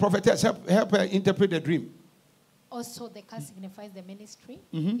her? Prophetess, help her interpret the dream. Also, the car signifies the ministry.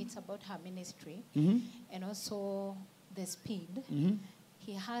 It's about her ministry. And also the speed.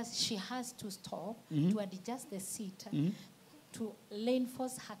 She has to stop to adjust the seat to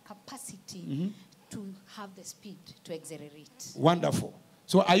reinforce her capacity to have the speed to accelerate. Wonderful.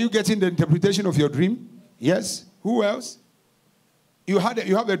 So are you getting the interpretation of your dream? Yes. Who else? You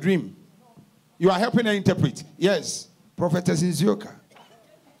have a dream. You are helping her interpret. Yes. Prophetess Izioka.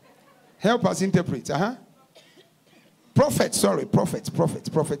 Help us interpret. Prophet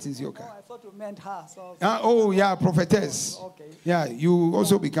Izioka. I thought you meant her. Prophetess. Okay. Yeah, you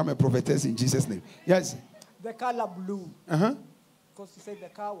also become a prophetess in Jesus' name. Yes. The color blue. Because you said the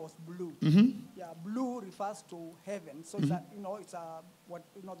car was blue. Yeah, blue refers to heaven. So that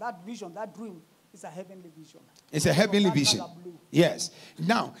vision, that dream, is a heavenly vision. It's a heavenly vision. Yes.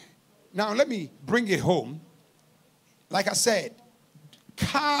 Now let me bring it home. Like I said,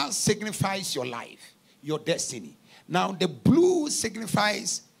 car signifies your life, your destiny. Now the blue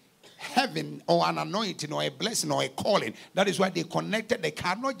signifies heaven or an anointing or a blessing or a calling. That is why they connected the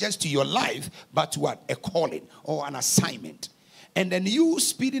car not just to your life, but to what? A calling or an assignment. And then you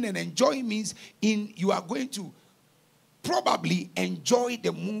speeding and enjoying means you are going to probably enjoy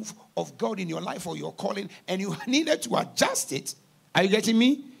the move of God in your life or your calling, and you needed to adjust it. Are you getting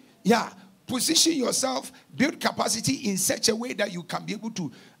me? Yeah. Position yourself, build capacity in such a way that you can be able to,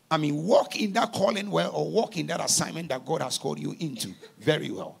 walk in that calling well or walk in that assignment that God has called you into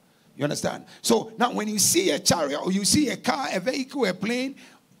very well. You understand? So now when you see a chariot or you see a car, a vehicle, a plane,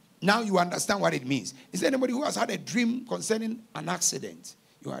 now you understand what it means. Is there anybody who has had a dream concerning an accident?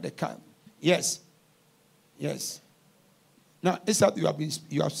 You had a car. Yes. Yes. Now, it's that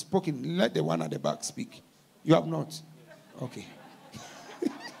you have spoken. Let the one at the back speak. You have not. Okay.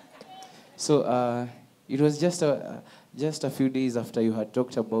 So it was just a few days after you had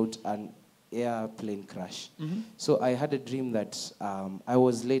talked about an airplane crash. So I had a dream that I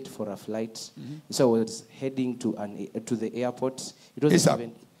was late for a flight. So I was heading to the airport. It was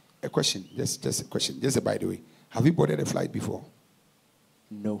a question. Just a question. Just by the way, have you boarded a flight before?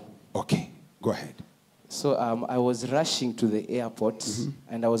 No. Okay, go ahead. So I was rushing to the airport,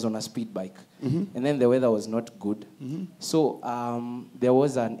 and I was on a speed bike. And then the weather was not good. So there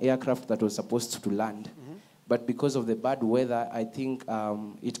was an aircraft that was supposed to land. But because of the bad weather, I think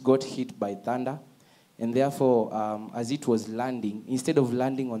it got hit by thunder. And therefore, as it was landing, instead of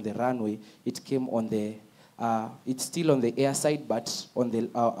landing on the runway, it came on the, it's still on the air side, but on the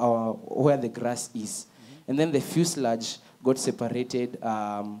where the grass is. And then the fuselage got separated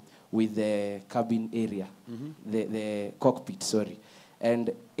with the cabin area, the cockpit, sorry.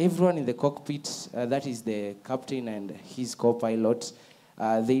 And everyone in the cockpit, that is the captain and his co-pilot,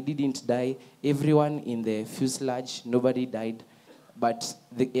 they didn't die. Everyone in the fuselage, nobody died, but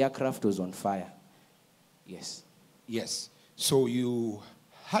the aircraft was on fire. Yes. Yes. So you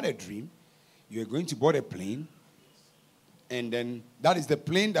had a dream. You were going to board a plane, and then that is the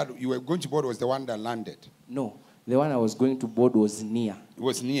plane that you were going to board was the one that landed. No. The one I was going to board was near. It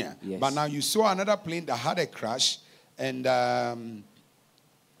was near. Yes. But now you saw another plane that had a crash, and the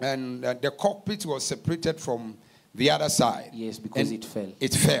cockpit was separated from the other side. Yes, because and it fell.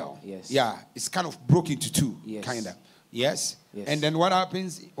 It fell. Yes. Yeah, it's kind of broke into two, yes. kind of. Yes? Yes. And then what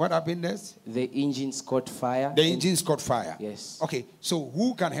happens? What happened next? The engines caught fire. The engines caught fire. Yes. Okay, so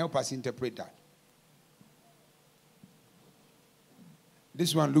who can help us interpret that?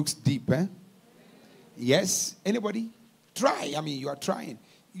 This one looks deep, eh? Yes? Anybody? Try. I mean, you are trying.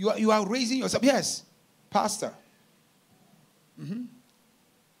 You are raising yourself. Yes, Pastor.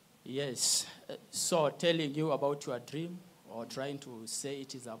 Yes. So telling you about your dream or trying to say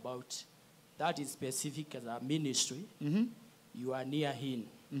it is about, that is specific as a ministry. You are near him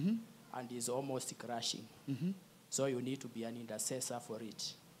and he's almost crashing. So you need to be an intercessor for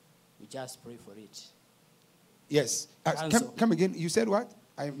it. You just pray for it. Yes. Come again. You said what?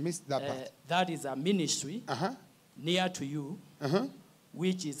 I missed that part. That is a ministry near to you,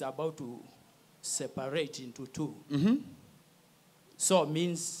 which is about to separate into two. So it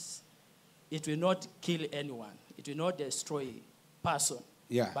means it will not kill anyone. It will not destroy person.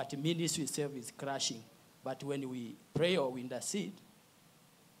 Yeah. But the ministry itself is crashing. But when we pray or we intercede,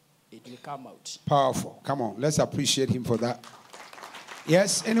 it will come out. Powerful. Come on, let's appreciate him for that.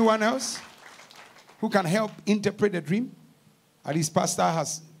 Yes, anyone else who can help interpret the dream? At least Pastor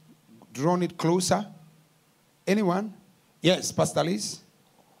has drawn it closer. Anyone? Yes, Pastor Liz.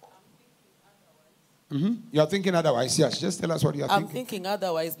 You are thinking otherwise. Yes, just tell us what you are thinking. I'm thinking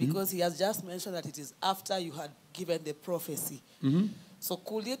otherwise because he has just mentioned that it is after you had given the prophecy. So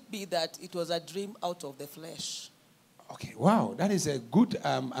could it be that it was a dream out of the flesh? Okay, wow, that is a good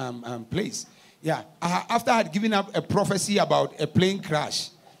place. Yeah, after I had given up a prophecy about a plane crash.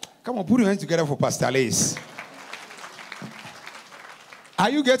 Come on, put your hands together for Pastor Liz. Are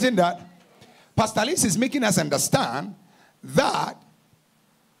you getting that? Pastor Liz is making us understand that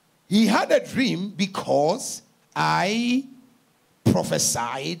he had a dream because I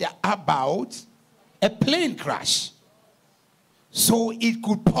prophesied about a plane crash. So it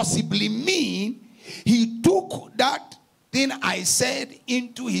could possibly mean he took that thing I said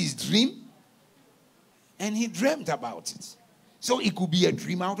into his dream and he dreamt about it. So it could be a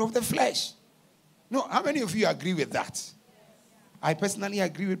dream out of the flesh. No, how many of you agree with that? I personally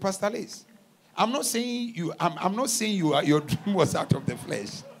agree with Pastor Liz. I'm not saying your dream was out of the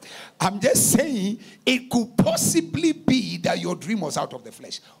flesh. I'm just saying it could possibly be that your dream was out of the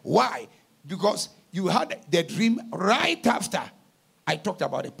flesh. Why? Because you had the dream right after I talked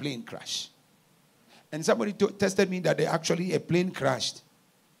about a plane crash. And somebody tested me that a plane crashed.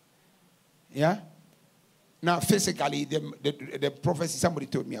 Yeah? Now, physically, the prophecy, somebody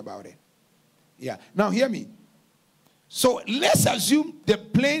told me about it. Yeah. Now, hear me. So, let's assume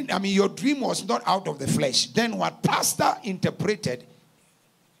your dream was not out of the flesh. Then what Pastor interpreted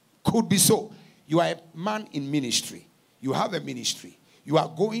could be so. You are a man in ministry. You have a ministry. You are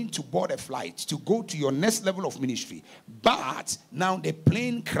going to board a flight to go to your next level of ministry. But now the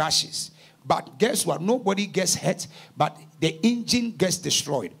plane crashes. But guess what? Nobody gets hurt, but the engine gets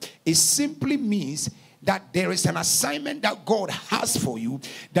destroyed. It simply means that there is an assignment that God has for you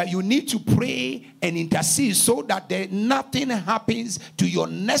that you need to pray and intercede so that nothing happens to your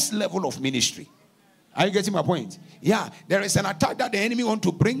next level of ministry. Are you getting my point? Yeah, there is an attack that the enemy wants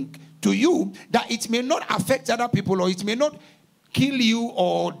to bring to you that it may not affect other people or it may not kill you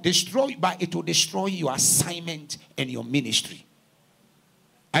or destroy, but it will destroy your assignment and your ministry.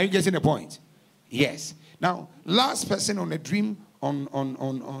 Are you getting the point? Yes. Now, last person on a dream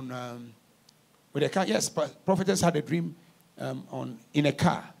with a car. Yes, prophetess had a dream in a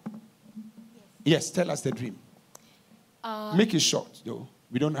car. Yes, tell us the dream. Make it short, though.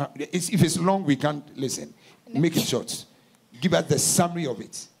 We don't have. If it's long, we can't listen. Make it short. Give us the summary of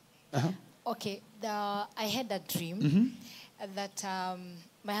it. Okay, I had a dream that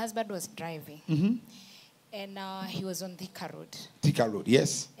my husband was driving, and he was on Thika Road. Thika Road,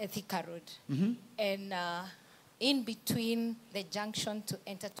 yes. Thika Road, and in between the junction to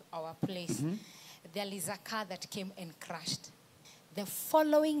enter to our place, there is a car that came and crashed. The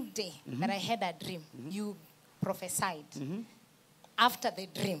following day that I had a dream, you prophesied. After the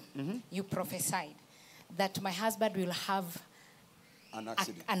dream, you prophesied that my husband will have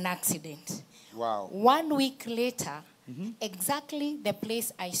an accident. Wow. 1 week later, exactly the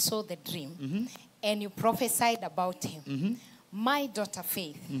place I saw the dream, and you prophesied about him. My daughter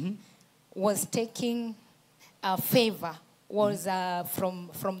Faith was taking favor, was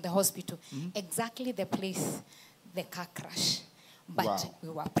from the hospital. Exactly the place the car crashed. But we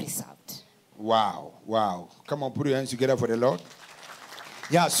were preserved. Wow, wow. Come on, put your hands together for the Lord.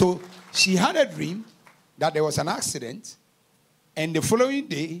 Yeah, so she had a dream that there was an accident, and the following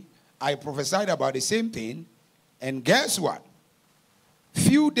day, I prophesied about the same thing, and guess what?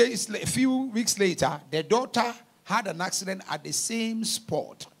 Few weeks later, the daughter had an accident at the same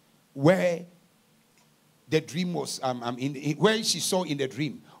spot where the dream was, where she saw in the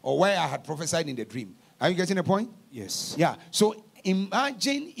dream, or where I had prophesied in the dream. Are you getting the point? Yes. Yeah, so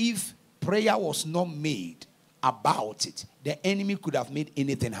imagine if prayer was not made about it, the enemy could have made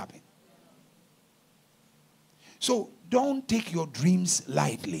anything happen. So don't take your dreams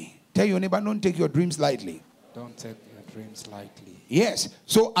lightly. Tell your neighbor, don't take your dreams lightly. Don't take your dreams lightly. Yes.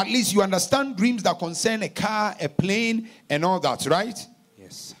 So at least you understand dreams that concern a car, a plane, and all that, right?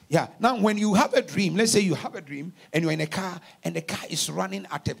 Yes. Yeah. Now, when you have a dream, let's say you have a dream and you're in a car and the car is running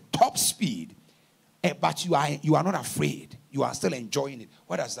at a top speed, but you are not afraid. You are still enjoying it.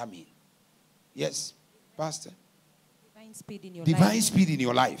 What does that mean? Yes, Pastor? Divine speed in your Divine life. speed in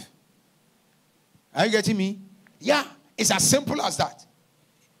your life. Are you getting me? Yeah, it's as simple as that.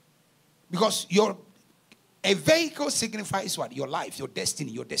 Because a vehicle signifies what? Your life, your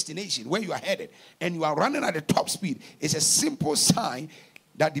destiny, your destination, where you are headed. And you are running at the top speed. It's a simple sign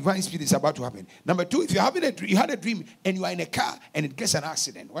that divine speed is about to happen. Number two, if you had a dream and you are in a car and it gets an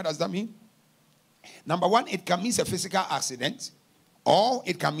accident, what does that mean? Number one, it can mean a physical accident, or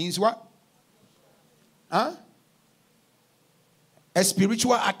it can mean what? A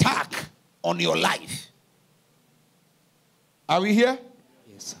spiritual attack on your life. Are we here?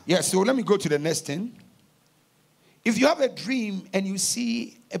 Yes. Yes, so let me go to the next thing. If you have a dream and you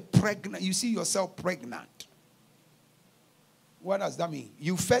see yourself pregnant, what does that mean?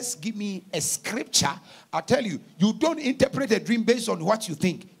 You first give me a scripture. I tell you, you don't interpret a dream based on what you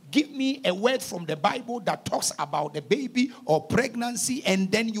think. Give me a word from the Bible that talks about the baby or pregnancy,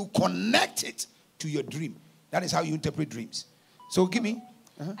 and then you connect it to your dream. That is how you interpret dreams. So give me.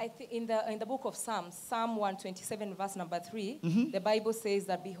 I think in the book of Psalms, Psalm 127, verse number 3, the Bible says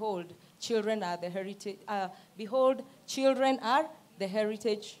that, behold, children are the heritage. Behold, children are the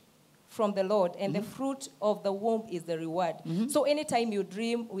heritage from the Lord, and the fruit of the womb is the reward. So anytime you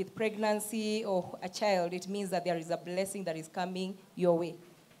dream with pregnancy or a child, it means that there is a blessing that is coming your way.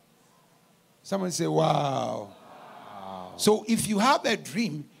 Someone say, wow. So if you have a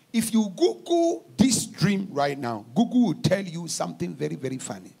dream, if you Google this dream right now, Google will tell you something very, very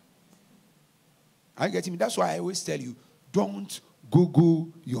funny. Are you getting me? That's why I always tell you, don't Google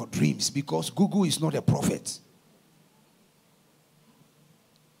your dreams, because Google is not a prophet.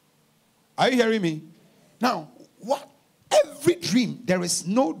 Are you hearing me? Now, every dream, there is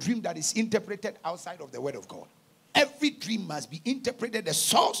no dream that is interpreted outside of the word of God. Every dream must be interpreted. The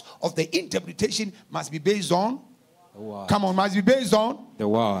source of the interpretation must be based on the word. Come on, must be based on the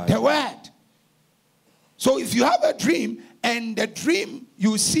word. The word. So if you have a dream, and the dream,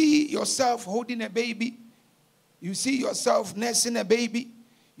 you see yourself holding a baby, you see yourself nursing a baby,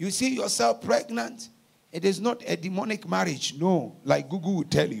 you see yourself pregnant, it is not a demonic marriage. No, like Google will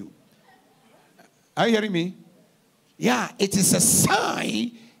tell you. Are you hearing me? Yeah, it is a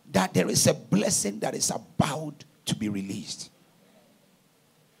sign that there is a blessing that is about to be released.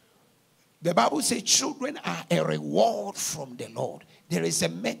 The Bible says children are a reward from the Lord. There is a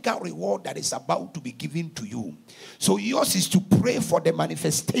mega reward that is about to be given to you. So yours is to pray for the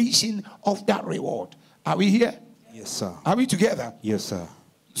manifestation of that reward. Are we here? Yes, sir. Are we together? Yes, sir.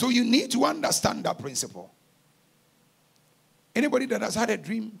 So you need to understand that principle. Anybody that has had a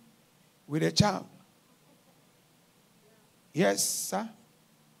dream with a child? Yes, sir.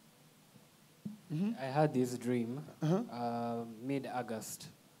 I had this dream mid-August.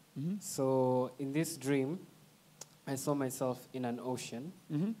 So in this dream, I saw myself in an ocean.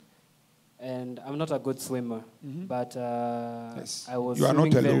 And I'm not a good swimmer, but I was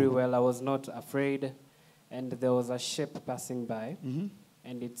swimming very well. I was not afraid. And there was a ship passing by.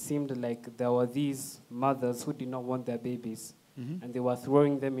 And it seemed like there were these mothers who did not want their babies. And they were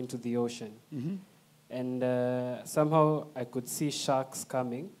throwing them into the ocean. And somehow I could see sharks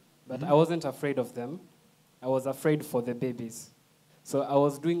coming. But I wasn't afraid of them. I was afraid for the babies. So I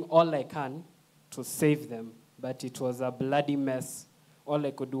was doing all I can to save them. But it was a bloody mess. All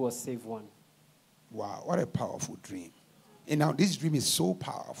I could do was save one. Wow, what a powerful dream. And now this dream is so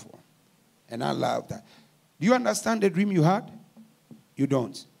powerful. And I love that. Do you understand the dream you had? You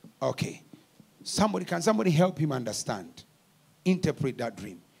don't? Okay. Can somebody help him understand? Interpret that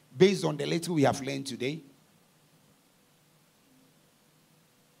dream. Based on the little we have learned today.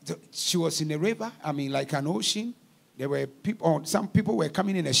 She was in a river, like an ocean. There were people, some people were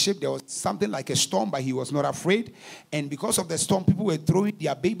coming in a ship. There was something like a storm, but he was not afraid. And because of the storm, people were throwing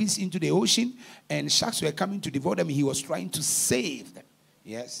their babies into the ocean, and sharks were coming to devour them. He was trying to save them.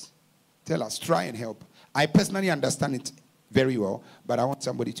 Yes? Tell us, try and help. I personally understand it very well, but I want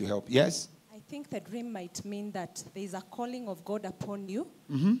somebody to help. Yes? I think the dream might mean that there is a calling of God upon you,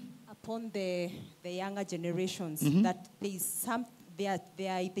 upon the younger generations, that there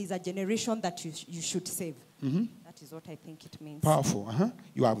is a generation that you should save. That is what I think it means. Powerful.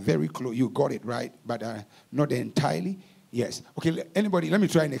 You are very close. You got it right, but not entirely. Yes. Okay, anybody, let me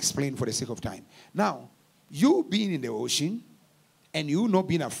try and explain for the sake of time. Now, you being in the ocean and you not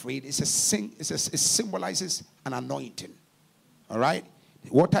being afraid, it symbolizes an anointing. All right?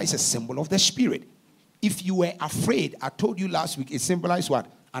 Water is a symbol of the Spirit. If you were afraid, I told you last week, it symbolized what?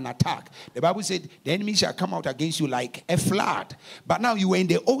 An attack. The Bible said the enemy shall come out against you like a flood. But now you were in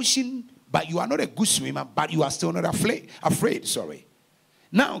the ocean, but you are not a good swimmer, but you are still not afraid.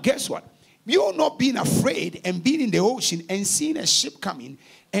 Now, guess what? You not being afraid and being in the ocean and seeing a ship coming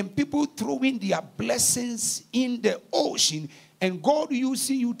and people throwing their blessings in the ocean and God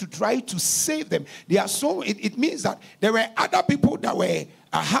using you to try to save them. It means that there were other people that were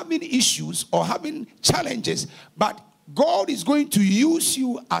having issues or having challenges, but God is going to use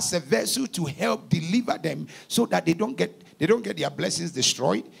you as a vessel to help deliver them so that they don't get They don't get their blessings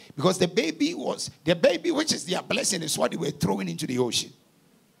destroyed because the baby, which is their blessing, is what they were throwing into the ocean.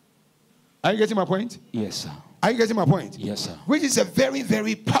 Are you getting my point? Yes, sir. Are you getting my point? Yes, sir. Which is a very,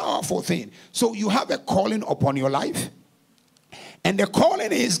 very powerful thing. So you have a calling upon your life. And the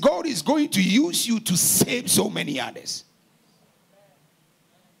calling is God is going to use you to save so many others.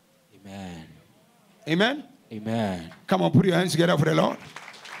 Amen. Amen? Amen. Come on, put your hands together for the Lord.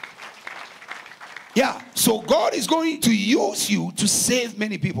 Yeah, so God is going to use you to save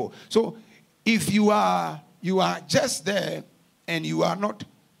many people. So if you are just there and you are not,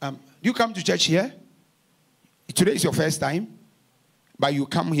 you come to church here? Today is your first time, but you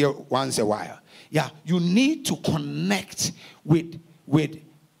come here once a while. Yeah, you need to connect with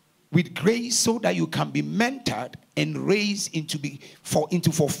grace so that you can be mentored and raised into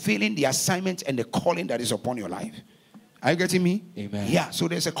fulfilling the assignment and the calling that is upon your life. Are you getting me? Amen. Yeah, so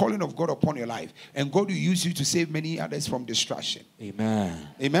there's a calling of God upon your life, and God will use you to save many others from destruction. Amen.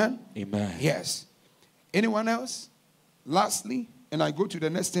 Amen? Amen. Yes. Anyone else? Lastly, and I go to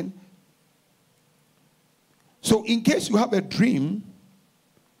the next thing. So in case you have a dream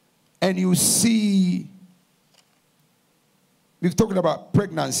and you see, we've talked about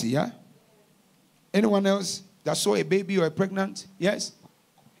pregnancy, yeah? Anyone else that saw a baby or a pregnant? Yes?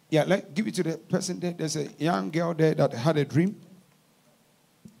 Yeah, give it to the person there. There's a young girl there that had a dream.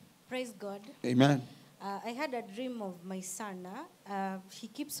 Praise God. Amen. I had a dream of my son. He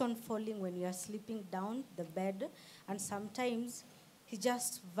keeps on falling when you are sleeping down the bed, and sometimes he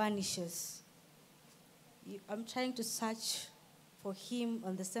just vanishes. I'm trying to search for him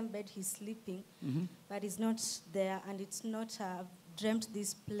on the same bed he's sleeping, but he's not there, and it's not. I've dreamt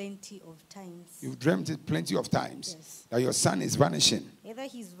this plenty of times. You've dreamt it plenty of times. Yes. That your son is vanishing. Either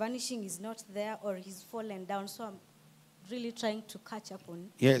he's vanishing, he's not there, or he's fallen down. So I'm really trying to catch up on.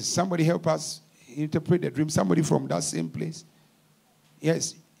 Yes, somebody help us interpret the dream. Somebody from that same place.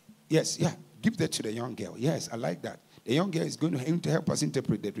 Yes, yes, yeah. Give that to the young girl. Yes, I like that. The young girl is going to help us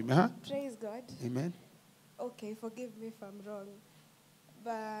interpret the dream. Praise God. Amen. Okay, forgive me if I'm wrong,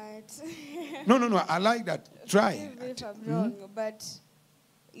 but No. I like that. Try. Forgive me if I'm wrong, but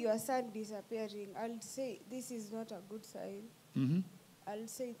your son disappearing, I'll say this is not a good sign. I'll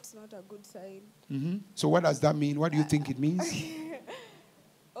say it's not a good sign. So what does that mean? What do you think it means?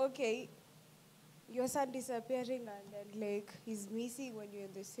 Okay, your son disappearing and then he's missing when you're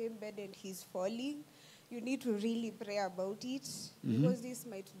in the same bed and he's falling. You need to really pray about it because this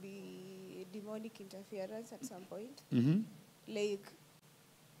might be demonic interference at some point.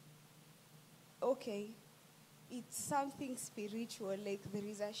 Okay, it's something spiritual, there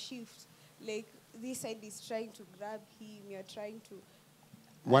is a shift. This side is trying to grab him, you're trying to...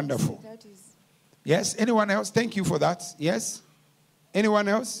 Wonderful. That is... Yes, anyone else? Thank you for that. Yes? Anyone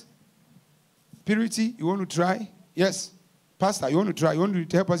else? Purity, you want to try? Yes. Pastor, you want to try? You want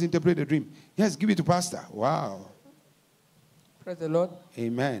to help us interpret the dream? Yes, give it to Pastor. Wow. Praise the Lord.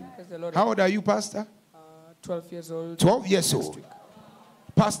 Amen. Praise the Lord. How old are you, Pastor? 12 years old. 12 years old.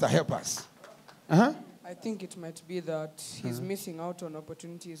 Pastor, help us. I think it might be that he's missing out on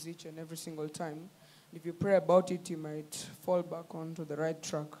opportunities each and every single time. If you pray about it, he might fall back onto the right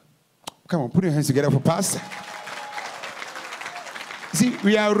track. Come on, put your hands together for Pastor. See,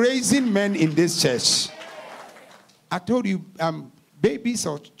 we are raising men in this church. I told you, babies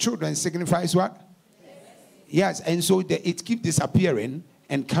or children signifies what? Yes, and so it keeps disappearing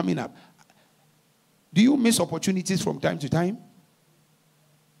and coming up. Do you miss opportunities from time to time?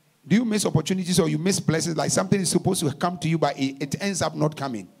 Do you miss opportunities or you miss blessings? Like something is supposed to come to you, but it ends up not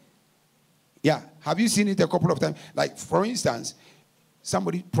coming. Yeah. Have you seen it a couple of times? Like, for instance,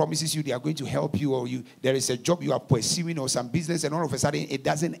 somebody promises you they are going to help you, or there is a job you are pursuing or some business, and all of a sudden it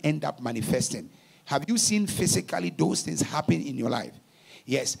doesn't end up manifesting. Have you seen physically those things happen in your life?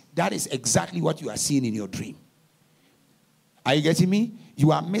 Yes, that is exactly what you are seeing in your dream. Are you getting me?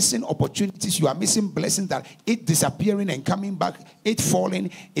 You are missing opportunities. You are missing blessings. That it disappearing and coming back, it falling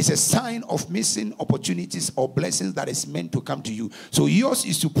is a sign of missing opportunities or blessings that is meant to come to you. So yours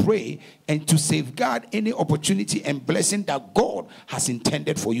is to pray and to safeguard any opportunity and blessing that God has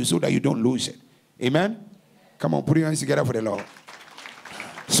intended for you so that you don't lose it. Amen? Come on, put your hands together for the Lord.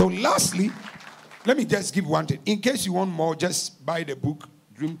 So lastly, let me just give one thing. In case you want more, just buy the book,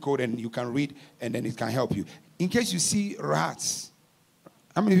 Dream Code, and you can read, and then it can help you. In case you see rats,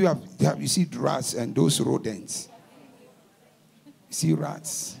 how many of you have you see rats and those rodents? You see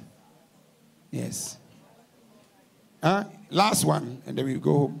rats? Yes. Last one, and then we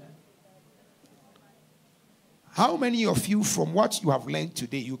go home. How many of you, from what you have learned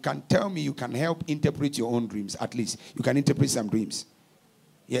today, you can tell me you can help interpret your own dreams? At least you can interpret some dreams.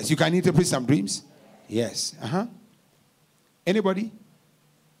 Yes, you can interpret some dreams. Yes. Anybody?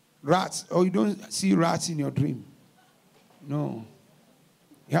 Rats. Oh, you don't see rats in your dream? No.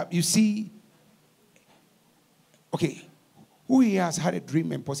 Yeah, you see. Okay. Who here has had a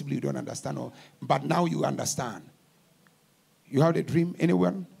dream and possibly you don't understand, but now you understand? You had a dream?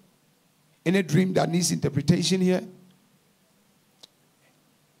 Anyone? Any dream that needs interpretation here?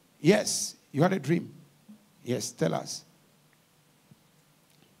 Yes, you had a dream. Yes, tell us.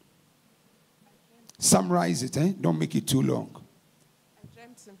 Summarize it, eh? Don't make it too long. I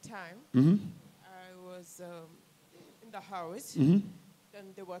dreamt some time. Mm-hmm. I was in the house. Mm-hmm. Then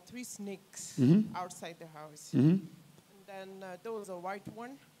there were 3 snakes outside the house. Mm-hmm. And then there was a white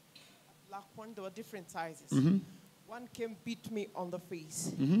one, a black one. There were different sizes. Mm-hmm. One came, beat me on the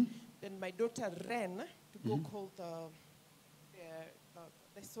face. Mm-hmm. Then my daughter ran to go call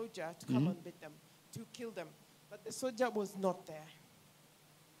the soldier to come and beat them, to kill them. But the soldier was not there.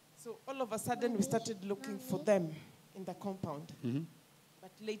 So all of a sudden, we started looking for them in the compound. Mm-hmm.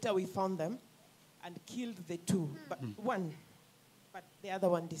 But later we found them and killed the 2. But one, but the other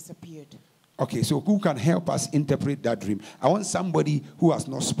one disappeared. Okay, so who can help us interpret that dream? I want somebody who has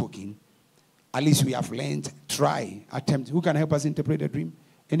not spoken. At least we have learned, try, attempt. Who can help us interpret the dream?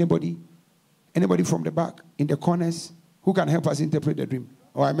 Anybody? Anybody from the back, in the corners? Who can help us interpret the dream?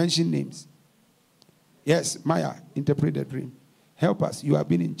 Oh, I mentioned names. Yes, Maya, interpret the dream. Help us. You have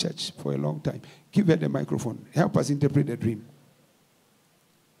been in church for a long time. Give her the microphone. Help us interpret the dream.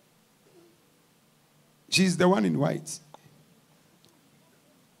 She's the one in white.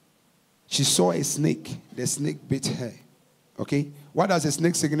 She saw a snake. The snake bit her. Okay? What does a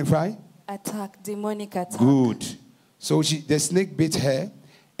snake signify? Attack, demonic attack. Good. So the snake bit her,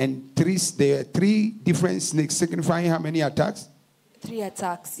 and there are 3 different snakes signifying how many attacks? 3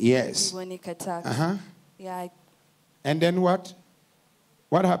 attacks. Yes. Demonic attacks. Uh-huh. Yeah. And then what?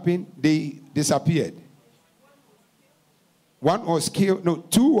 What happened? They disappeared. One was killed. No,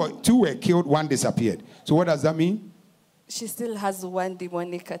 two were killed. One disappeared. So what does that mean? She still has 1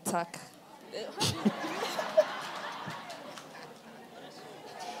 demonic attack.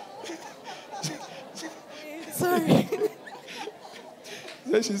 Sorry.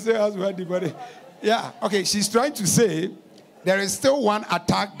 So she still has 1 demonic. Yeah. Okay. She's trying to say there is still 1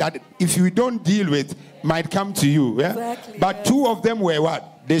 attack that if you don't deal with might come to you. Yeah? Exactly, but yes. 2 of them were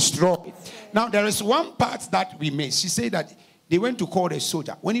what? Destroyed. Now there is one part that we missed. She said that they went to call a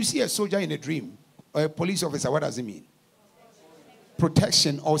soldier. When you see a soldier in a dream or a police officer, what does it mean?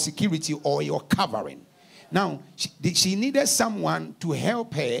 Protection or security or your covering. Now she needed someone to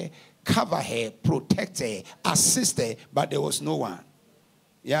help her, cover her, protect her, assist her, but there was no one.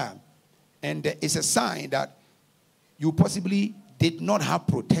 Yeah. And it's a sign that you possibly did not have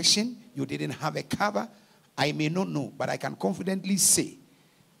protection. You didn't have a cover. I may not know, but I can confidently say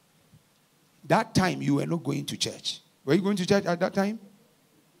that time you were not going to church. Were you going to church at that time?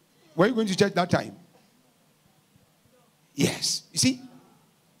 Were you going to church that time? Yes. You see?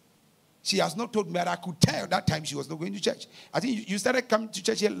 She has not told me, but I could tell that time she was not going to church. I think you started coming to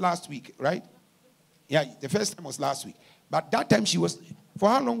church here last week, right? Yeah, the first time was last week. But that time she was... For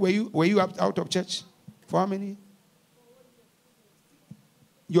how long were you out of church? For how many?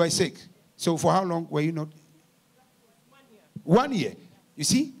 You are sick. So for how long were you not? 1 year. You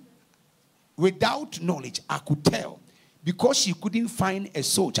see? Without knowledge, I could tell. Because she couldn't find a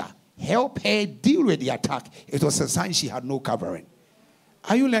soldier, help her deal with the attack, it was a sign she had no covering.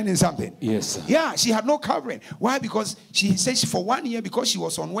 Are you learning something? Yes, sir. Yeah, she had no covering. Why? Because she said for 1 year, because she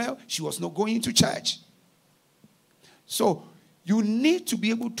was unwell, she was not going to church. So you need to be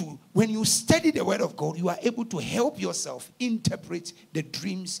able to, when you study the word of God, you are able to help yourself interpret the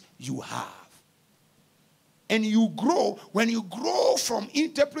dreams you have. And you grow. When you grow from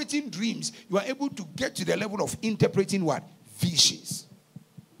interpreting dreams, you are able to get to the level of interpreting what? Visions.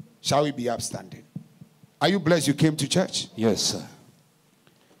 Shall we be upstanding? Are you blessed you came to church? Yes, sir.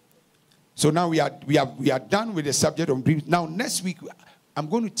 So now we are done with the subject of dreams. Now next week, I'm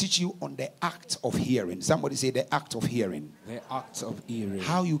going to teach you on the act of hearing. Somebody say the act of hearing. The act of hearing.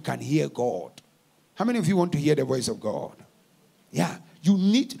 How you can hear God. How many of you want to hear the voice of God? Yeah.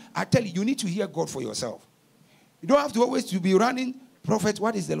 I tell you, you need to hear God for yourself. You don't have to always to be running, prophet,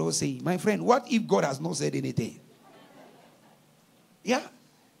 what is the Lord saying? My friend, what if God has not said anything? Yeah.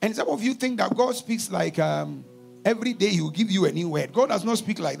 And some of you think that God speaks like every day he will give you a new word. God does not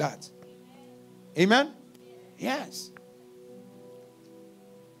speak like that. Amen? Yes.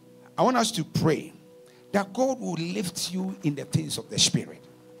 I want us to pray that God will lift you in the things of the Spirit.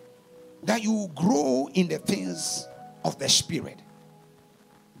 That you will grow in the things of the Spirit.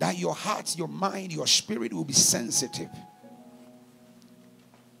 That your heart, your mind, your spirit will be sensitive.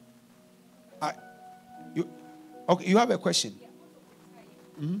 Okay, you have a question?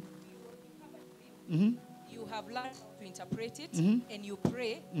 Mm-hmm. Mm-hmm. You have learned to interpret it, Mm-hmm. and you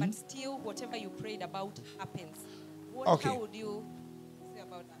pray, Mm-hmm. but still whatever you prayed about happens. Okay. How would you say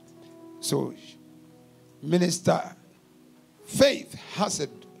about that? So, Minister Faith has a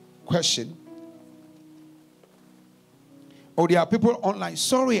question. Oh, there are people online.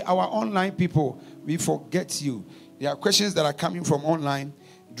 Sorry, our online people, we forget you. There are questions that are coming from online.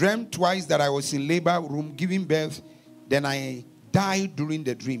 Dreamt twice that I was in labor room giving birth, then I died during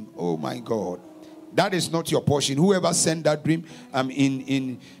the dream. Oh my God. That is not your portion. Whoever sent that dream,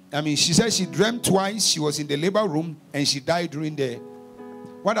 she said she dreamt twice, she was in the labor room, and she died during the...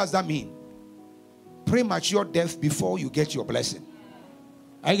 What does that mean? Premature death before you get your blessing.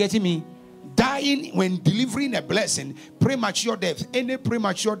 Are you getting me? Dying when delivering a blessing, premature death. Any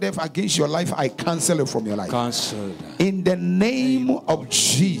premature death against your life, I cancel it from your life. Cancel that. In the name of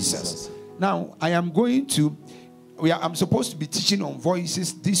Jesus. Now, I am going to... I'm supposed to be teaching on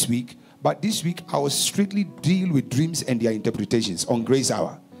voices this week, but this week I will strictly deal with dreams and their interpretations on Grace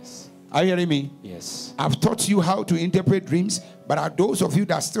Hour. Are you hearing me? Yes. I've taught you how to interpret dreams, but are those of you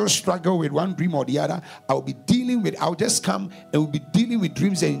that still struggle with one dream or the other, I'll just come and we'll be dealing with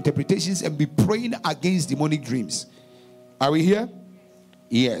dreams and interpretations and be praying against demonic dreams. Are we here?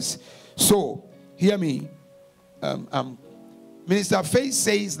 Yes. So, hear me. Minister Faith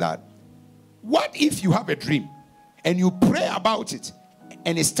says that, what if you have a dream and you pray about it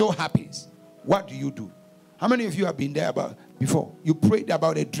and it still happens? What do you do? How many of you have been there before? You prayed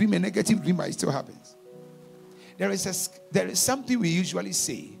about a dream, a negative dream, but it still happens. There is something we usually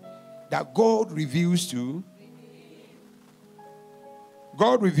say that God reveals to.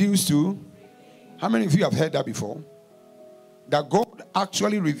 God reveals to. How many of you have heard that before? That God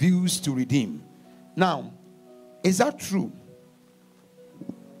actually reveals to redeem. Now, is that true?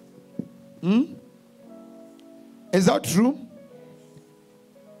 Is that true?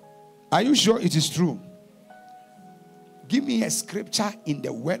 Are you sure it is true? Give me a scripture in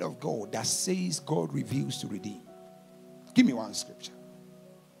the Word of God that says God reveals to redeem. Give me one scripture.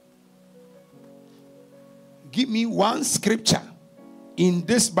 Give me one scripture in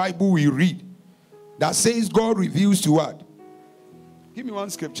this Bible we read that says God reveals to what? Give me one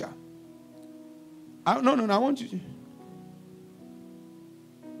scripture. No, I want you to.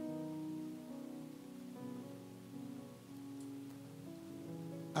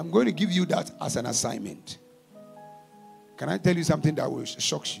 I'm going to give you that as an assignment. Can I tell you something that will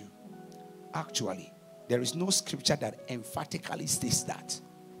shock you? Actually, there is no scripture that emphatically states that.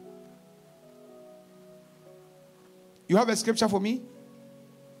 You have a scripture for me?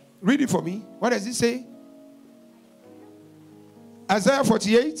 Read it for me. What does it say? Isaiah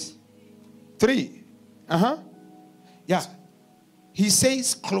 48, 3. Yeah. He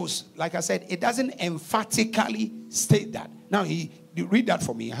says close. Like I said, it doesn't emphatically state that. Now, you read that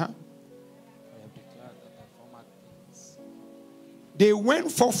for me. They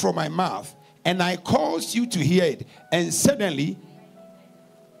went forth from my mouth, and I caused you to hear it. And suddenly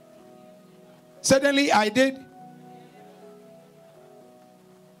I did.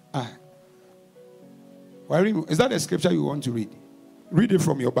 Is that a scripture you want to read? Read it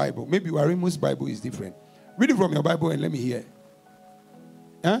from your Bible. Maybe Warimu's Bible is different. Read it from your Bible and let me hear.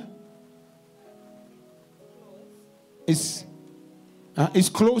 It's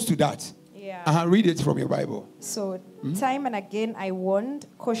close to that. Yeah. Read it from your Bible. So, time and again, I warned,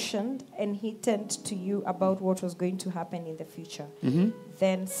 cautioned, and hinted to you about what was going to happen in the future.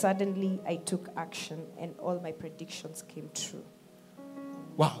 Then suddenly I took action, and all my predictions came true.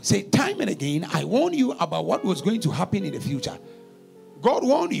 Wow. Say, time and again, I warned you about what was going to happen in the future. God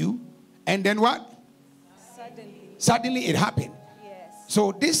warned you, and then what? Suddenly it happened. Yes.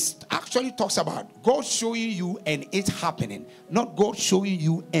 So this actually talks about God showing you and it happening, not God showing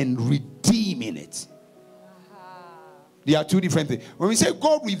you and redeeming it. They are two different things. When we say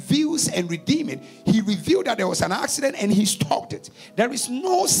God reveals and redeems it, He revealed that there was an accident and He stopped it. There is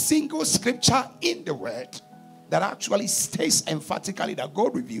no single scripture in the Word that actually states emphatically that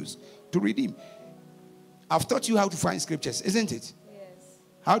God reveals to redeem. I've taught you how to find scriptures, isn't it? Yes.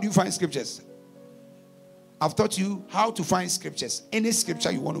 How do you find scriptures? I've taught you how to find scriptures. Any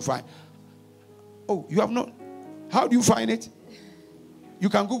scripture you want to find. Oh, you have not. How do you find it? You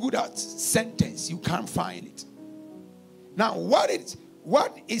can Google that sentence. You can't find it. Now, what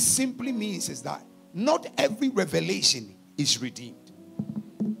it simply means is that not every revelation is redeemed.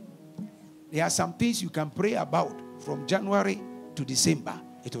 There are some things you can pray about from January to December.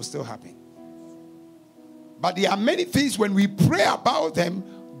 It will still happen. But there are many things when we pray about them,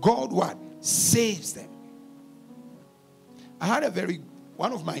 God what? Saves them. I had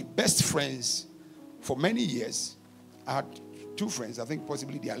one of my best friends For many years, I had two friends. I think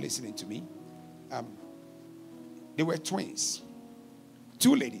possibly they are listening to me. They were twins.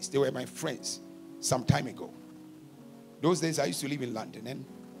 Two ladies. They were my friends some time ago. Those days I used to live in London. And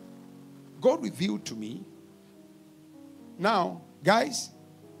God revealed to me. Now, guys,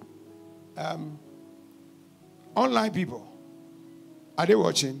 online people, are they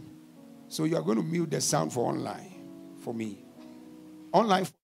watching? So you are going to mute the sound for online for me. Online.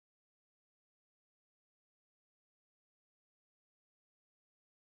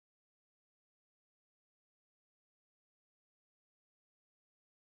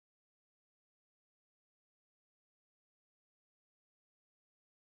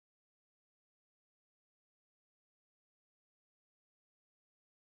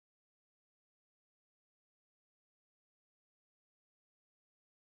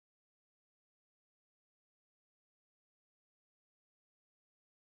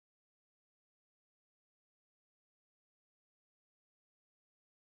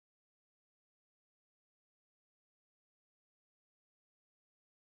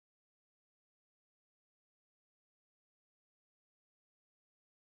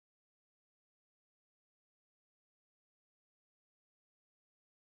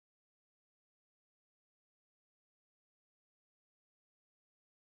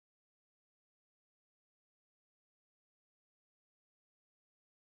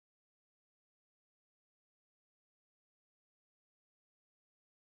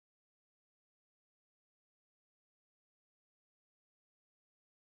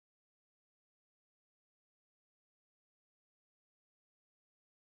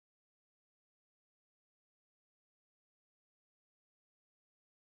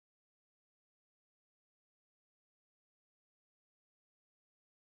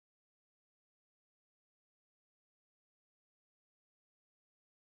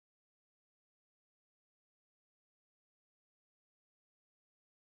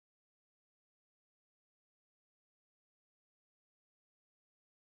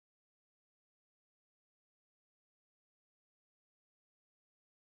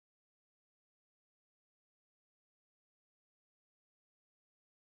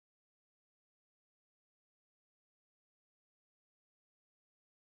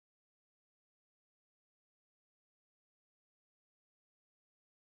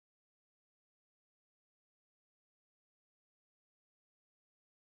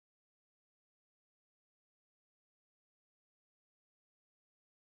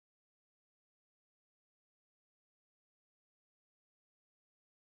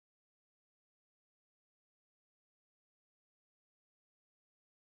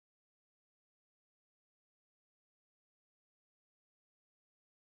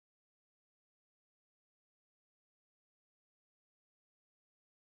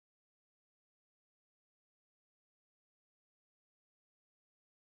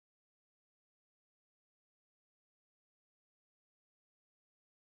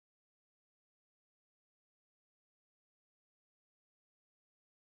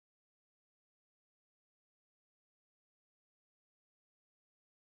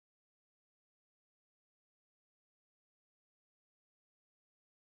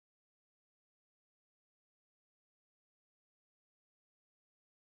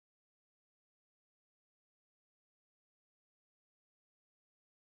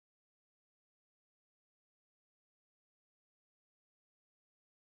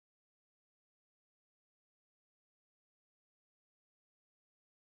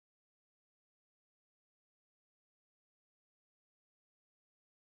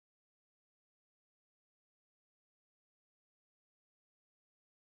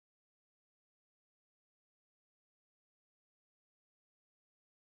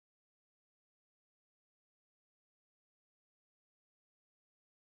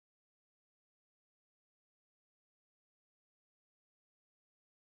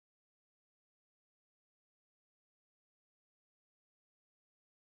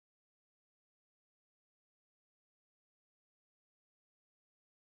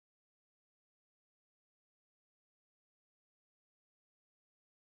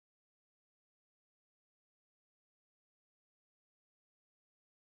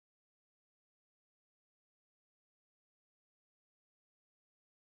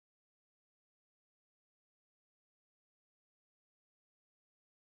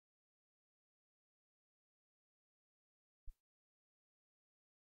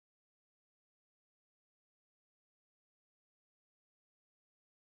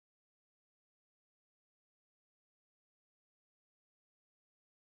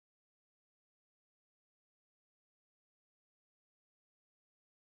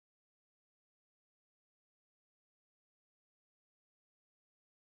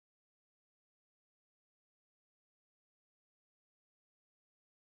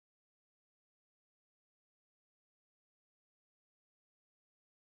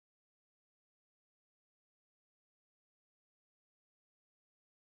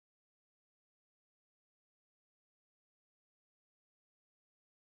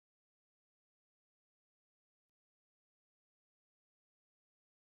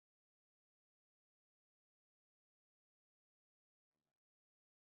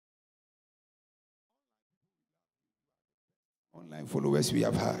 Online followers we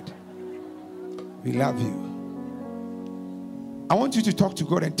have had. We love you. I want you to talk to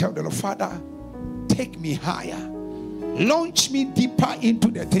God and tell the Lord, Father, take me higher. Launch me deeper into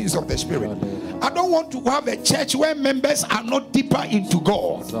the things of the Spirit. I don't want to have a church where members are not deeper into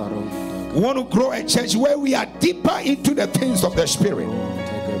God. We want to grow a church where we are deeper into the things of the Spirit.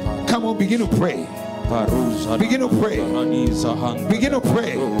 Come on, begin to pray. Begin to pray. Begin to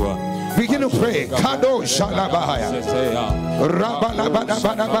pray. Begin to pray. Kado shalabahaya.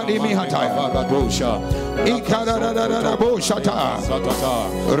 Rabalabadabadabadi mihataya. Ikadadadadadaboshata.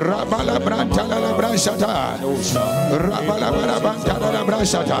 Rabalabrantalalabrashata.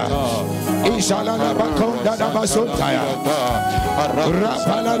 Rabalabadabrantalalabrashata. Ishalalabakondadabasuntaya.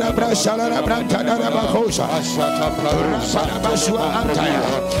 Rapaladabrashalalabrantalabakosha. Rapalabashua antaya.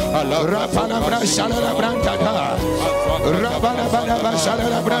 Rapalabrashalalabrantada.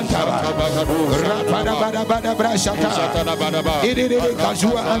 Rabalabadabashalalabrantada. Rapada brashata. Idiri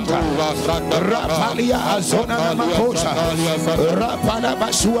kazua anta. Rapalia azona namakosha. Rapada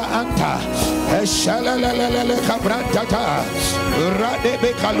basua anta. Eshalalala kabrantata.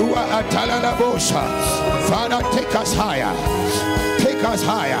 Radebe kalua atala la bosha. Father, take us higher. Take us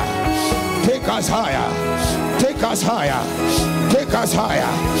higher. Take us higher. Take us higher. Take us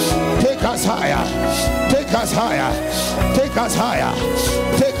higher. Take us higher. Take us higher. Take us higher.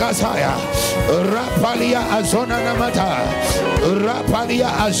 Take us higher. Rapalia azona namata. Rapalia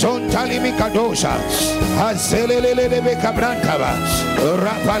azon talimikadosha. Azelelele bekabrantaba.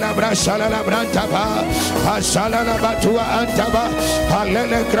 Rapala brashala la brantaba. Ashala la batua antaba.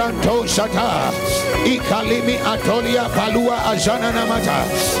 Halele granto shata. Ikalimi atolia palua azana namata.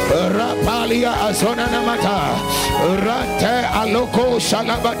 Rapalia azona namata. Rate aloko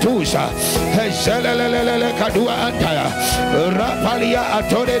shalabatusha. Hezelelele kadua antaya. Rapalia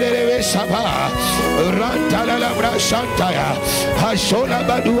atore de saba. Rantala la brashantaya. Hashola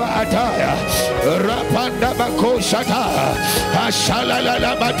badua ataya. Rapanda bako shata. Hashala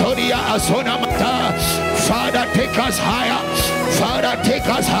la batoria azona mata. Father, take us higher. Father, take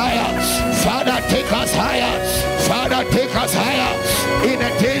us higher. Father, take us higher. Father, take us higher in the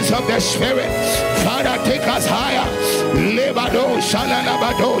days of the Spirit. Father, take us higher. Lebado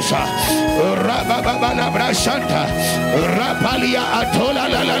shalalabadosha. Rabababala brashanta. Rapalia atola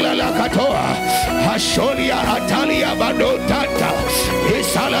la katoa. Hasholia atalia badotata.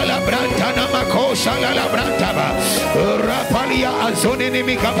 Isalala branta namakosha la brantaba. Rapalia azonini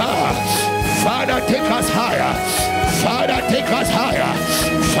mikaba. Father, take us higher. Father, take us higher.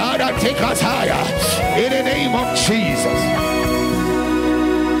 Father, take us higher. In the name of Jesus.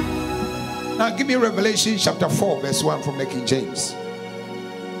 Now give me Revelation chapter 4 verse 1 from the King James.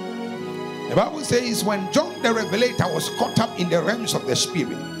 The Bible says when John the Revelator was caught up in the realms of the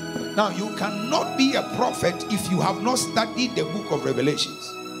Spirit. Now you cannot be a prophet if you have not studied the book of Revelations.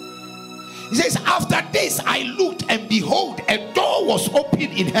 He says, after this I looked, and behold, a door was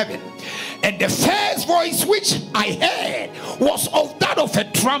opened in heaven. And the first voice which I heard was of that of a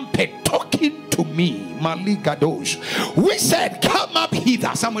trumpet talking to me, Maligadosh, which said, come up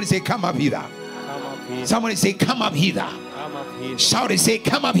hither. Somebody say, come up hither. Come up hither. Somebody say, come up hither. Come up hither. Shout and say,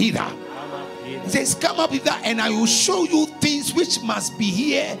 come up hither. Come up hither. He says, come up hither, and I will show you things which must be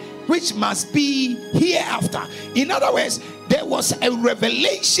here, which must be hereafter. In other words, there was a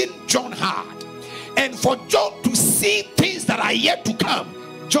revelation John had. And for John to see things that are yet to come,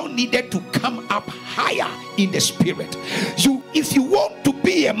 John needed to come up higher in the Spirit. If you want to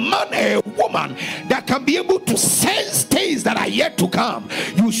be a man or a woman that can be able to sense things that are yet to come,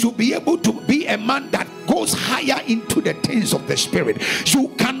 you should be able to be a man that goes higher into the things of the Spirit. You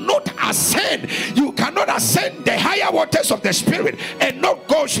cannot ascend the higher waters of the Spirit and not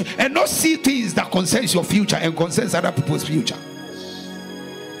go and not see things that concerns your future and concerns other people's future.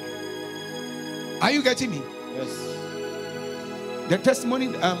 Are you getting me? Yes. The testimony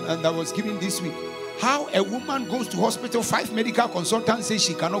that was given this week, how a woman goes to hospital, 5 medical consultants say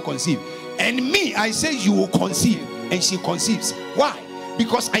she cannot conceive, and me, I say you will conceive, and she conceives. Why?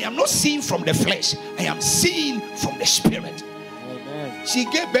 Because I am not seeing from the flesh, I am seeing from the Spirit. Amen. She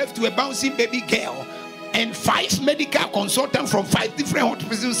gave birth to a bouncing baby girl, and 5 medical consultants from 5 different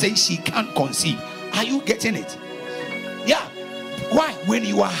hospitals say she can't conceive. Are you getting it? Yeah. Why? When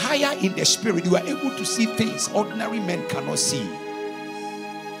you are higher in the Spirit, you are able to see things ordinary men cannot see.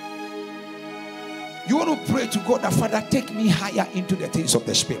 You want to pray to God that, Father, take me higher into the things of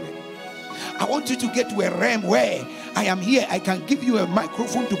the Spirit. I want you to get to a realm where I am here. I can give you a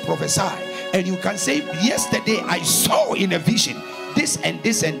microphone to prophesy, and you can say, yesterday I saw in a vision this and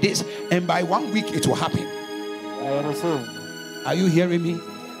this and this, and by 1 week it will happen. I receive. Are you hearing me?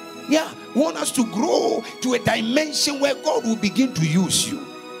 Yeah, want us to grow to a dimension where God will begin to use you.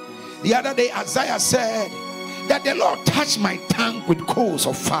 The other day, Isaiah said that the Lord touched my tongue with coals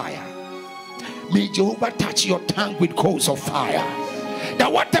of fire. May Jehovah touch your tongue with coals of fire.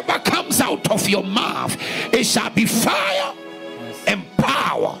 That whatever comes out of your mouth, it shall be fire and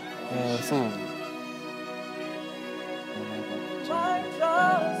power.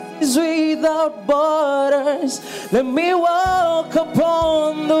 Is without borders. Let me walk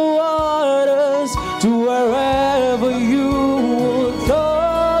upon the waters to wherever you would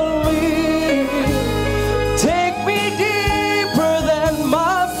call me. Take me deeper than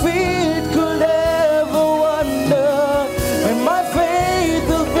my feet could ever wander, and my faith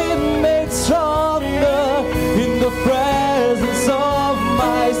will be made stronger in the presence of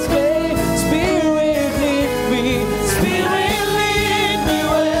my Spirit. Spirit, lead me. Spirit,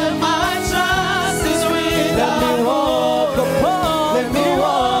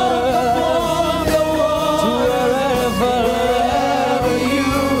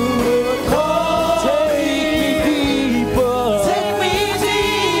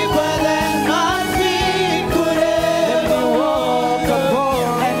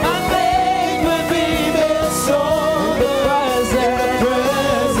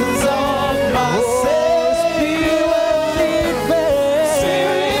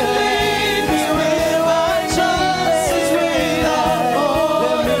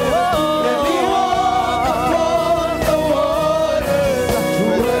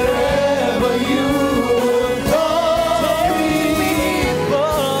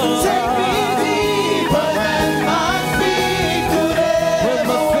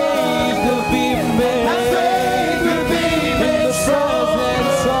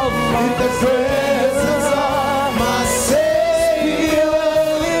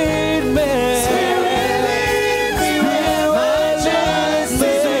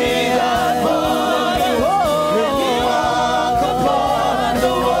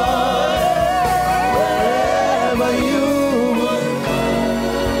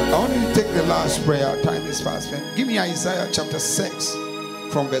 prayer. Time is fast spent. Give me Isaiah chapter 6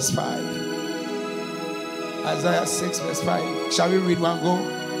 from verse 5. Isaiah 6 verse 5. Shall we read one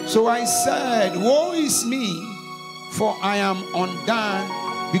go? So I said, woe is me, for I am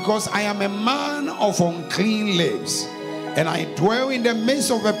undone, because I am a man of unclean lips, and I dwell in the midst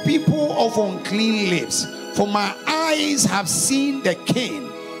of a people of unclean lips. For my eyes have seen the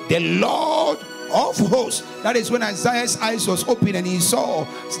King, the Lord of hosts. That is when Isaiah's eyes was open and he saw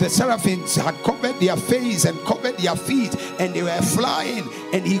the seraphims had covered their face and covered their feet, and they were flying,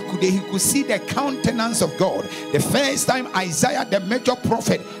 and he could see the countenance of God. The first time Isaiah, the major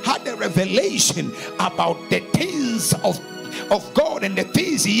prophet, had a revelation about the things of God and the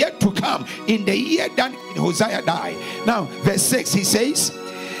things yet to come in the year that Hosea died. Now verse 6, he says,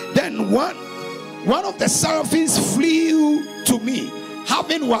 then one of the seraphims flew to me,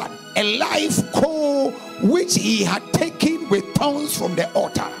 having what? A live coal which he had taken with thorns from the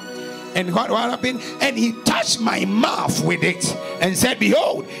altar. And what happened? And he touched my mouth with it and said,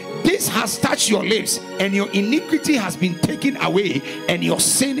 behold, this has touched your lips, and your iniquity has been taken away, and your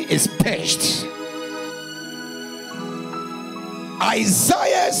sin is purged.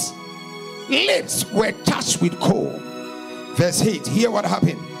 Isaiah's lips were touched with coal. Verse 8, hear what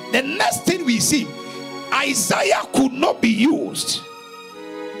happened. The next thing we see, Isaiah could not be used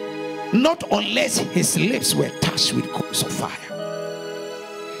not unless his lips were touched with coals of fire.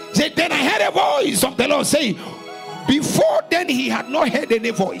 Said, then I heard a voice of the Lord saying, before then he had not heard any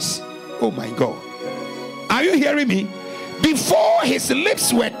voice. Oh my God, are you hearing me? Before his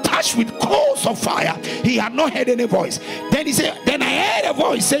lips were touched with coals of fire, he had not heard any voice. Then he said, then I heard a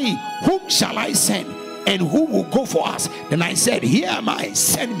voice saying, whom shall I send, and who will go for us? Then I said, here am I,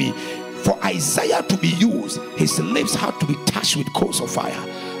 send me. For Isaiah to be used, his lips had to be touched with coals of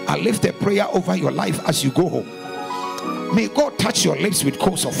fire. I lift a prayer over your life as you go home. May God touch your lips with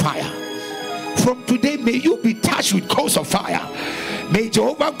coals of fire. From today, may you be touched with coals of fire. May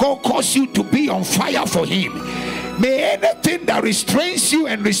Jehovah God cause you to be on fire for him. May anything that restrains you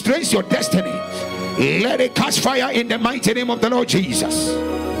and restrains your destiny, let it catch fire in the mighty name of the Lord Jesus.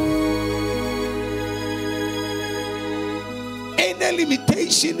 Any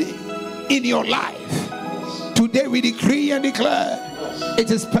limitation in your life, today we decree and declare it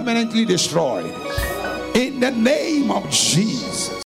is permanently destroyed in the name of Jesus.